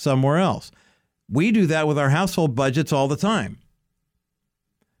cuts somewhere else. We do that with our household budgets all the time.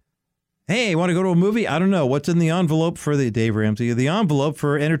 Hey, want to go to a movie? I don't know. What's in the envelope for Dave Ramsey? The envelope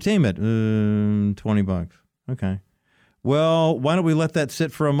for entertainment, $20. Okay. Well, why don't we let that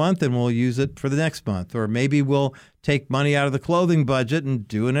sit for a month and we'll use it for the next month? Or maybe we'll take money out of the clothing budget and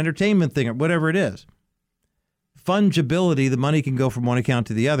do an entertainment thing or whatever it is. Fungibility, the money can go from one account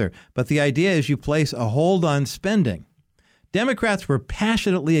to the other. But the idea is you place a hold on spending. Democrats were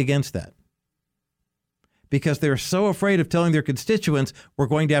passionately against that because they're so afraid of telling their constituents we're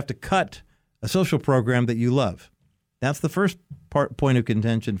going to have to cut a social program that you love. That's the first point of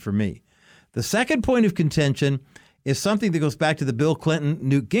contention for me. The second point of contention is something that goes back to the Bill Clinton,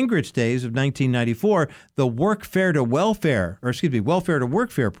 Newt Gingrich days of 1994, the welfare to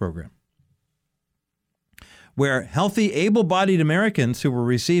workfare program, where healthy, able-bodied Americans who were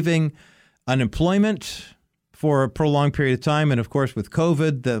receiving unemployment for a prolonged period of time, and of course with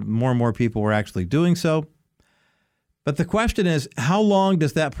COVID, more and more people were actually doing so. But the question is, how long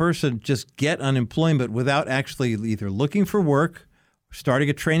does that person just get unemployment without actually either looking for work, starting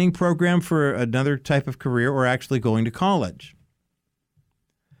a training program for another type of career, or actually going to college?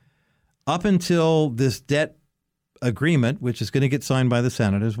 Up until this debt agreement, which is going to get signed by the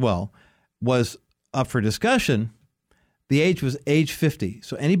Senate as well, was up for discussion, the age was age 50.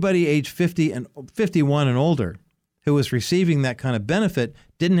 So anybody age 50 and 51 and older who was receiving that kind of benefit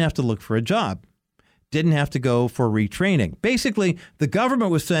didn't have to look for a job, didn't have to go for retraining. Basically, the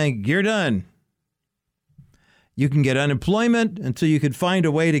government was saying, you're done. You can get unemployment until you could find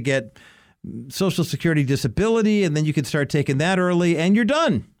a way to get Social Security disability, and then you can start taking that early, and you're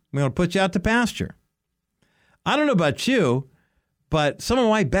done. We're going to put you out to pasture. I don't know about you, But some of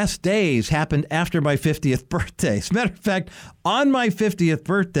my best days happened after my 50th birthday. As a matter of fact, on my 50th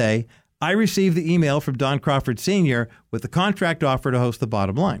birthday, I received the email from Don Crawford Sr. with the contract offer to host The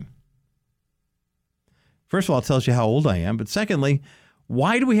Bottom Line. First of all, it tells you how old I am. But secondly,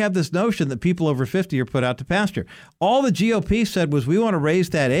 why do we have this notion that people over 50 are put out to pasture? All the GOP said was we want to raise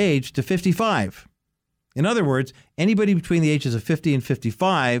that age to 55. In other words, anybody between the ages of 50 and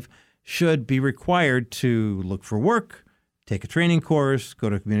 55 should be required to look for work, take a training course, go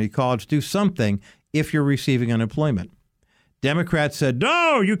to community college, do something if you're receiving unemployment. Democrats said,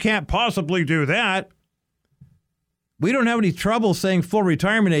 no, you can't possibly do that. We don't have any trouble saying full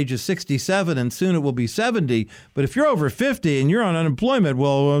retirement age is 67 and soon it will be 70. But if you're over 50 and you're on unemployment,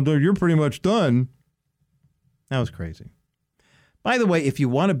 well, you're pretty much done. That was crazy. By the way, if you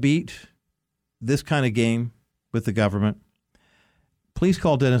want to beat this kind of game with the government, please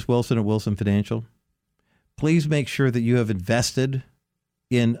call Dennis Wilson at Wilson Financial. Please make sure that you have invested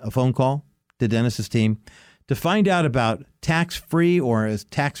in a phone call to Dennis's team to find out about tax-free or as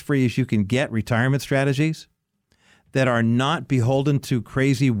tax-free as you can get retirement strategies that are not beholden to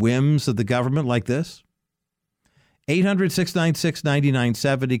crazy whims of the government like this.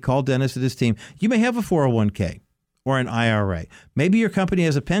 800-696-9970. Call Dennis and his team. You may have a 401k or an IRA. Maybe your company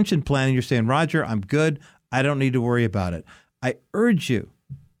has a pension plan and you're saying, Roger, I'm good. I don't need to worry about it. I urge you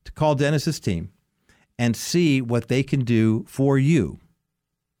to call Dennis's team and see what they can do for you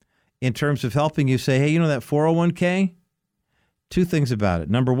in terms of helping you say, hey, you know that 401k? Two things about it.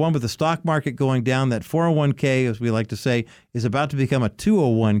 Number one, with the stock market going down, that 401k, as we like to say, is about to become a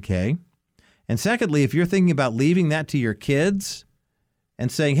 201k. And secondly, if you're thinking about leaving that to your kids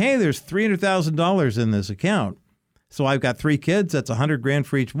and saying, hey, there's $300,000 in this account, so I've got 3 kids, that's $100,000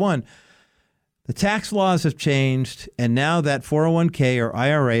 for each one. The tax laws have changed, and now that 401k or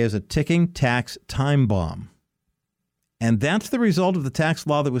IRA is a ticking tax time bomb. And that's the result of the tax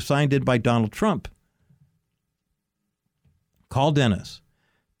law that was signed in by Donald Trump. Call Dennis.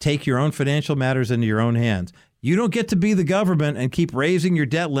 Take your own financial matters into your own hands. You don't get to be the government and keep raising your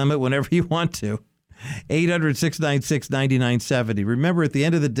debt limit whenever you want to. 800-696-9970. Remember, at the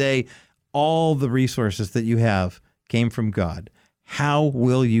end of the day, all the resources that you have came from God. How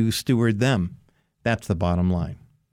will you steward them? That's the bottom line.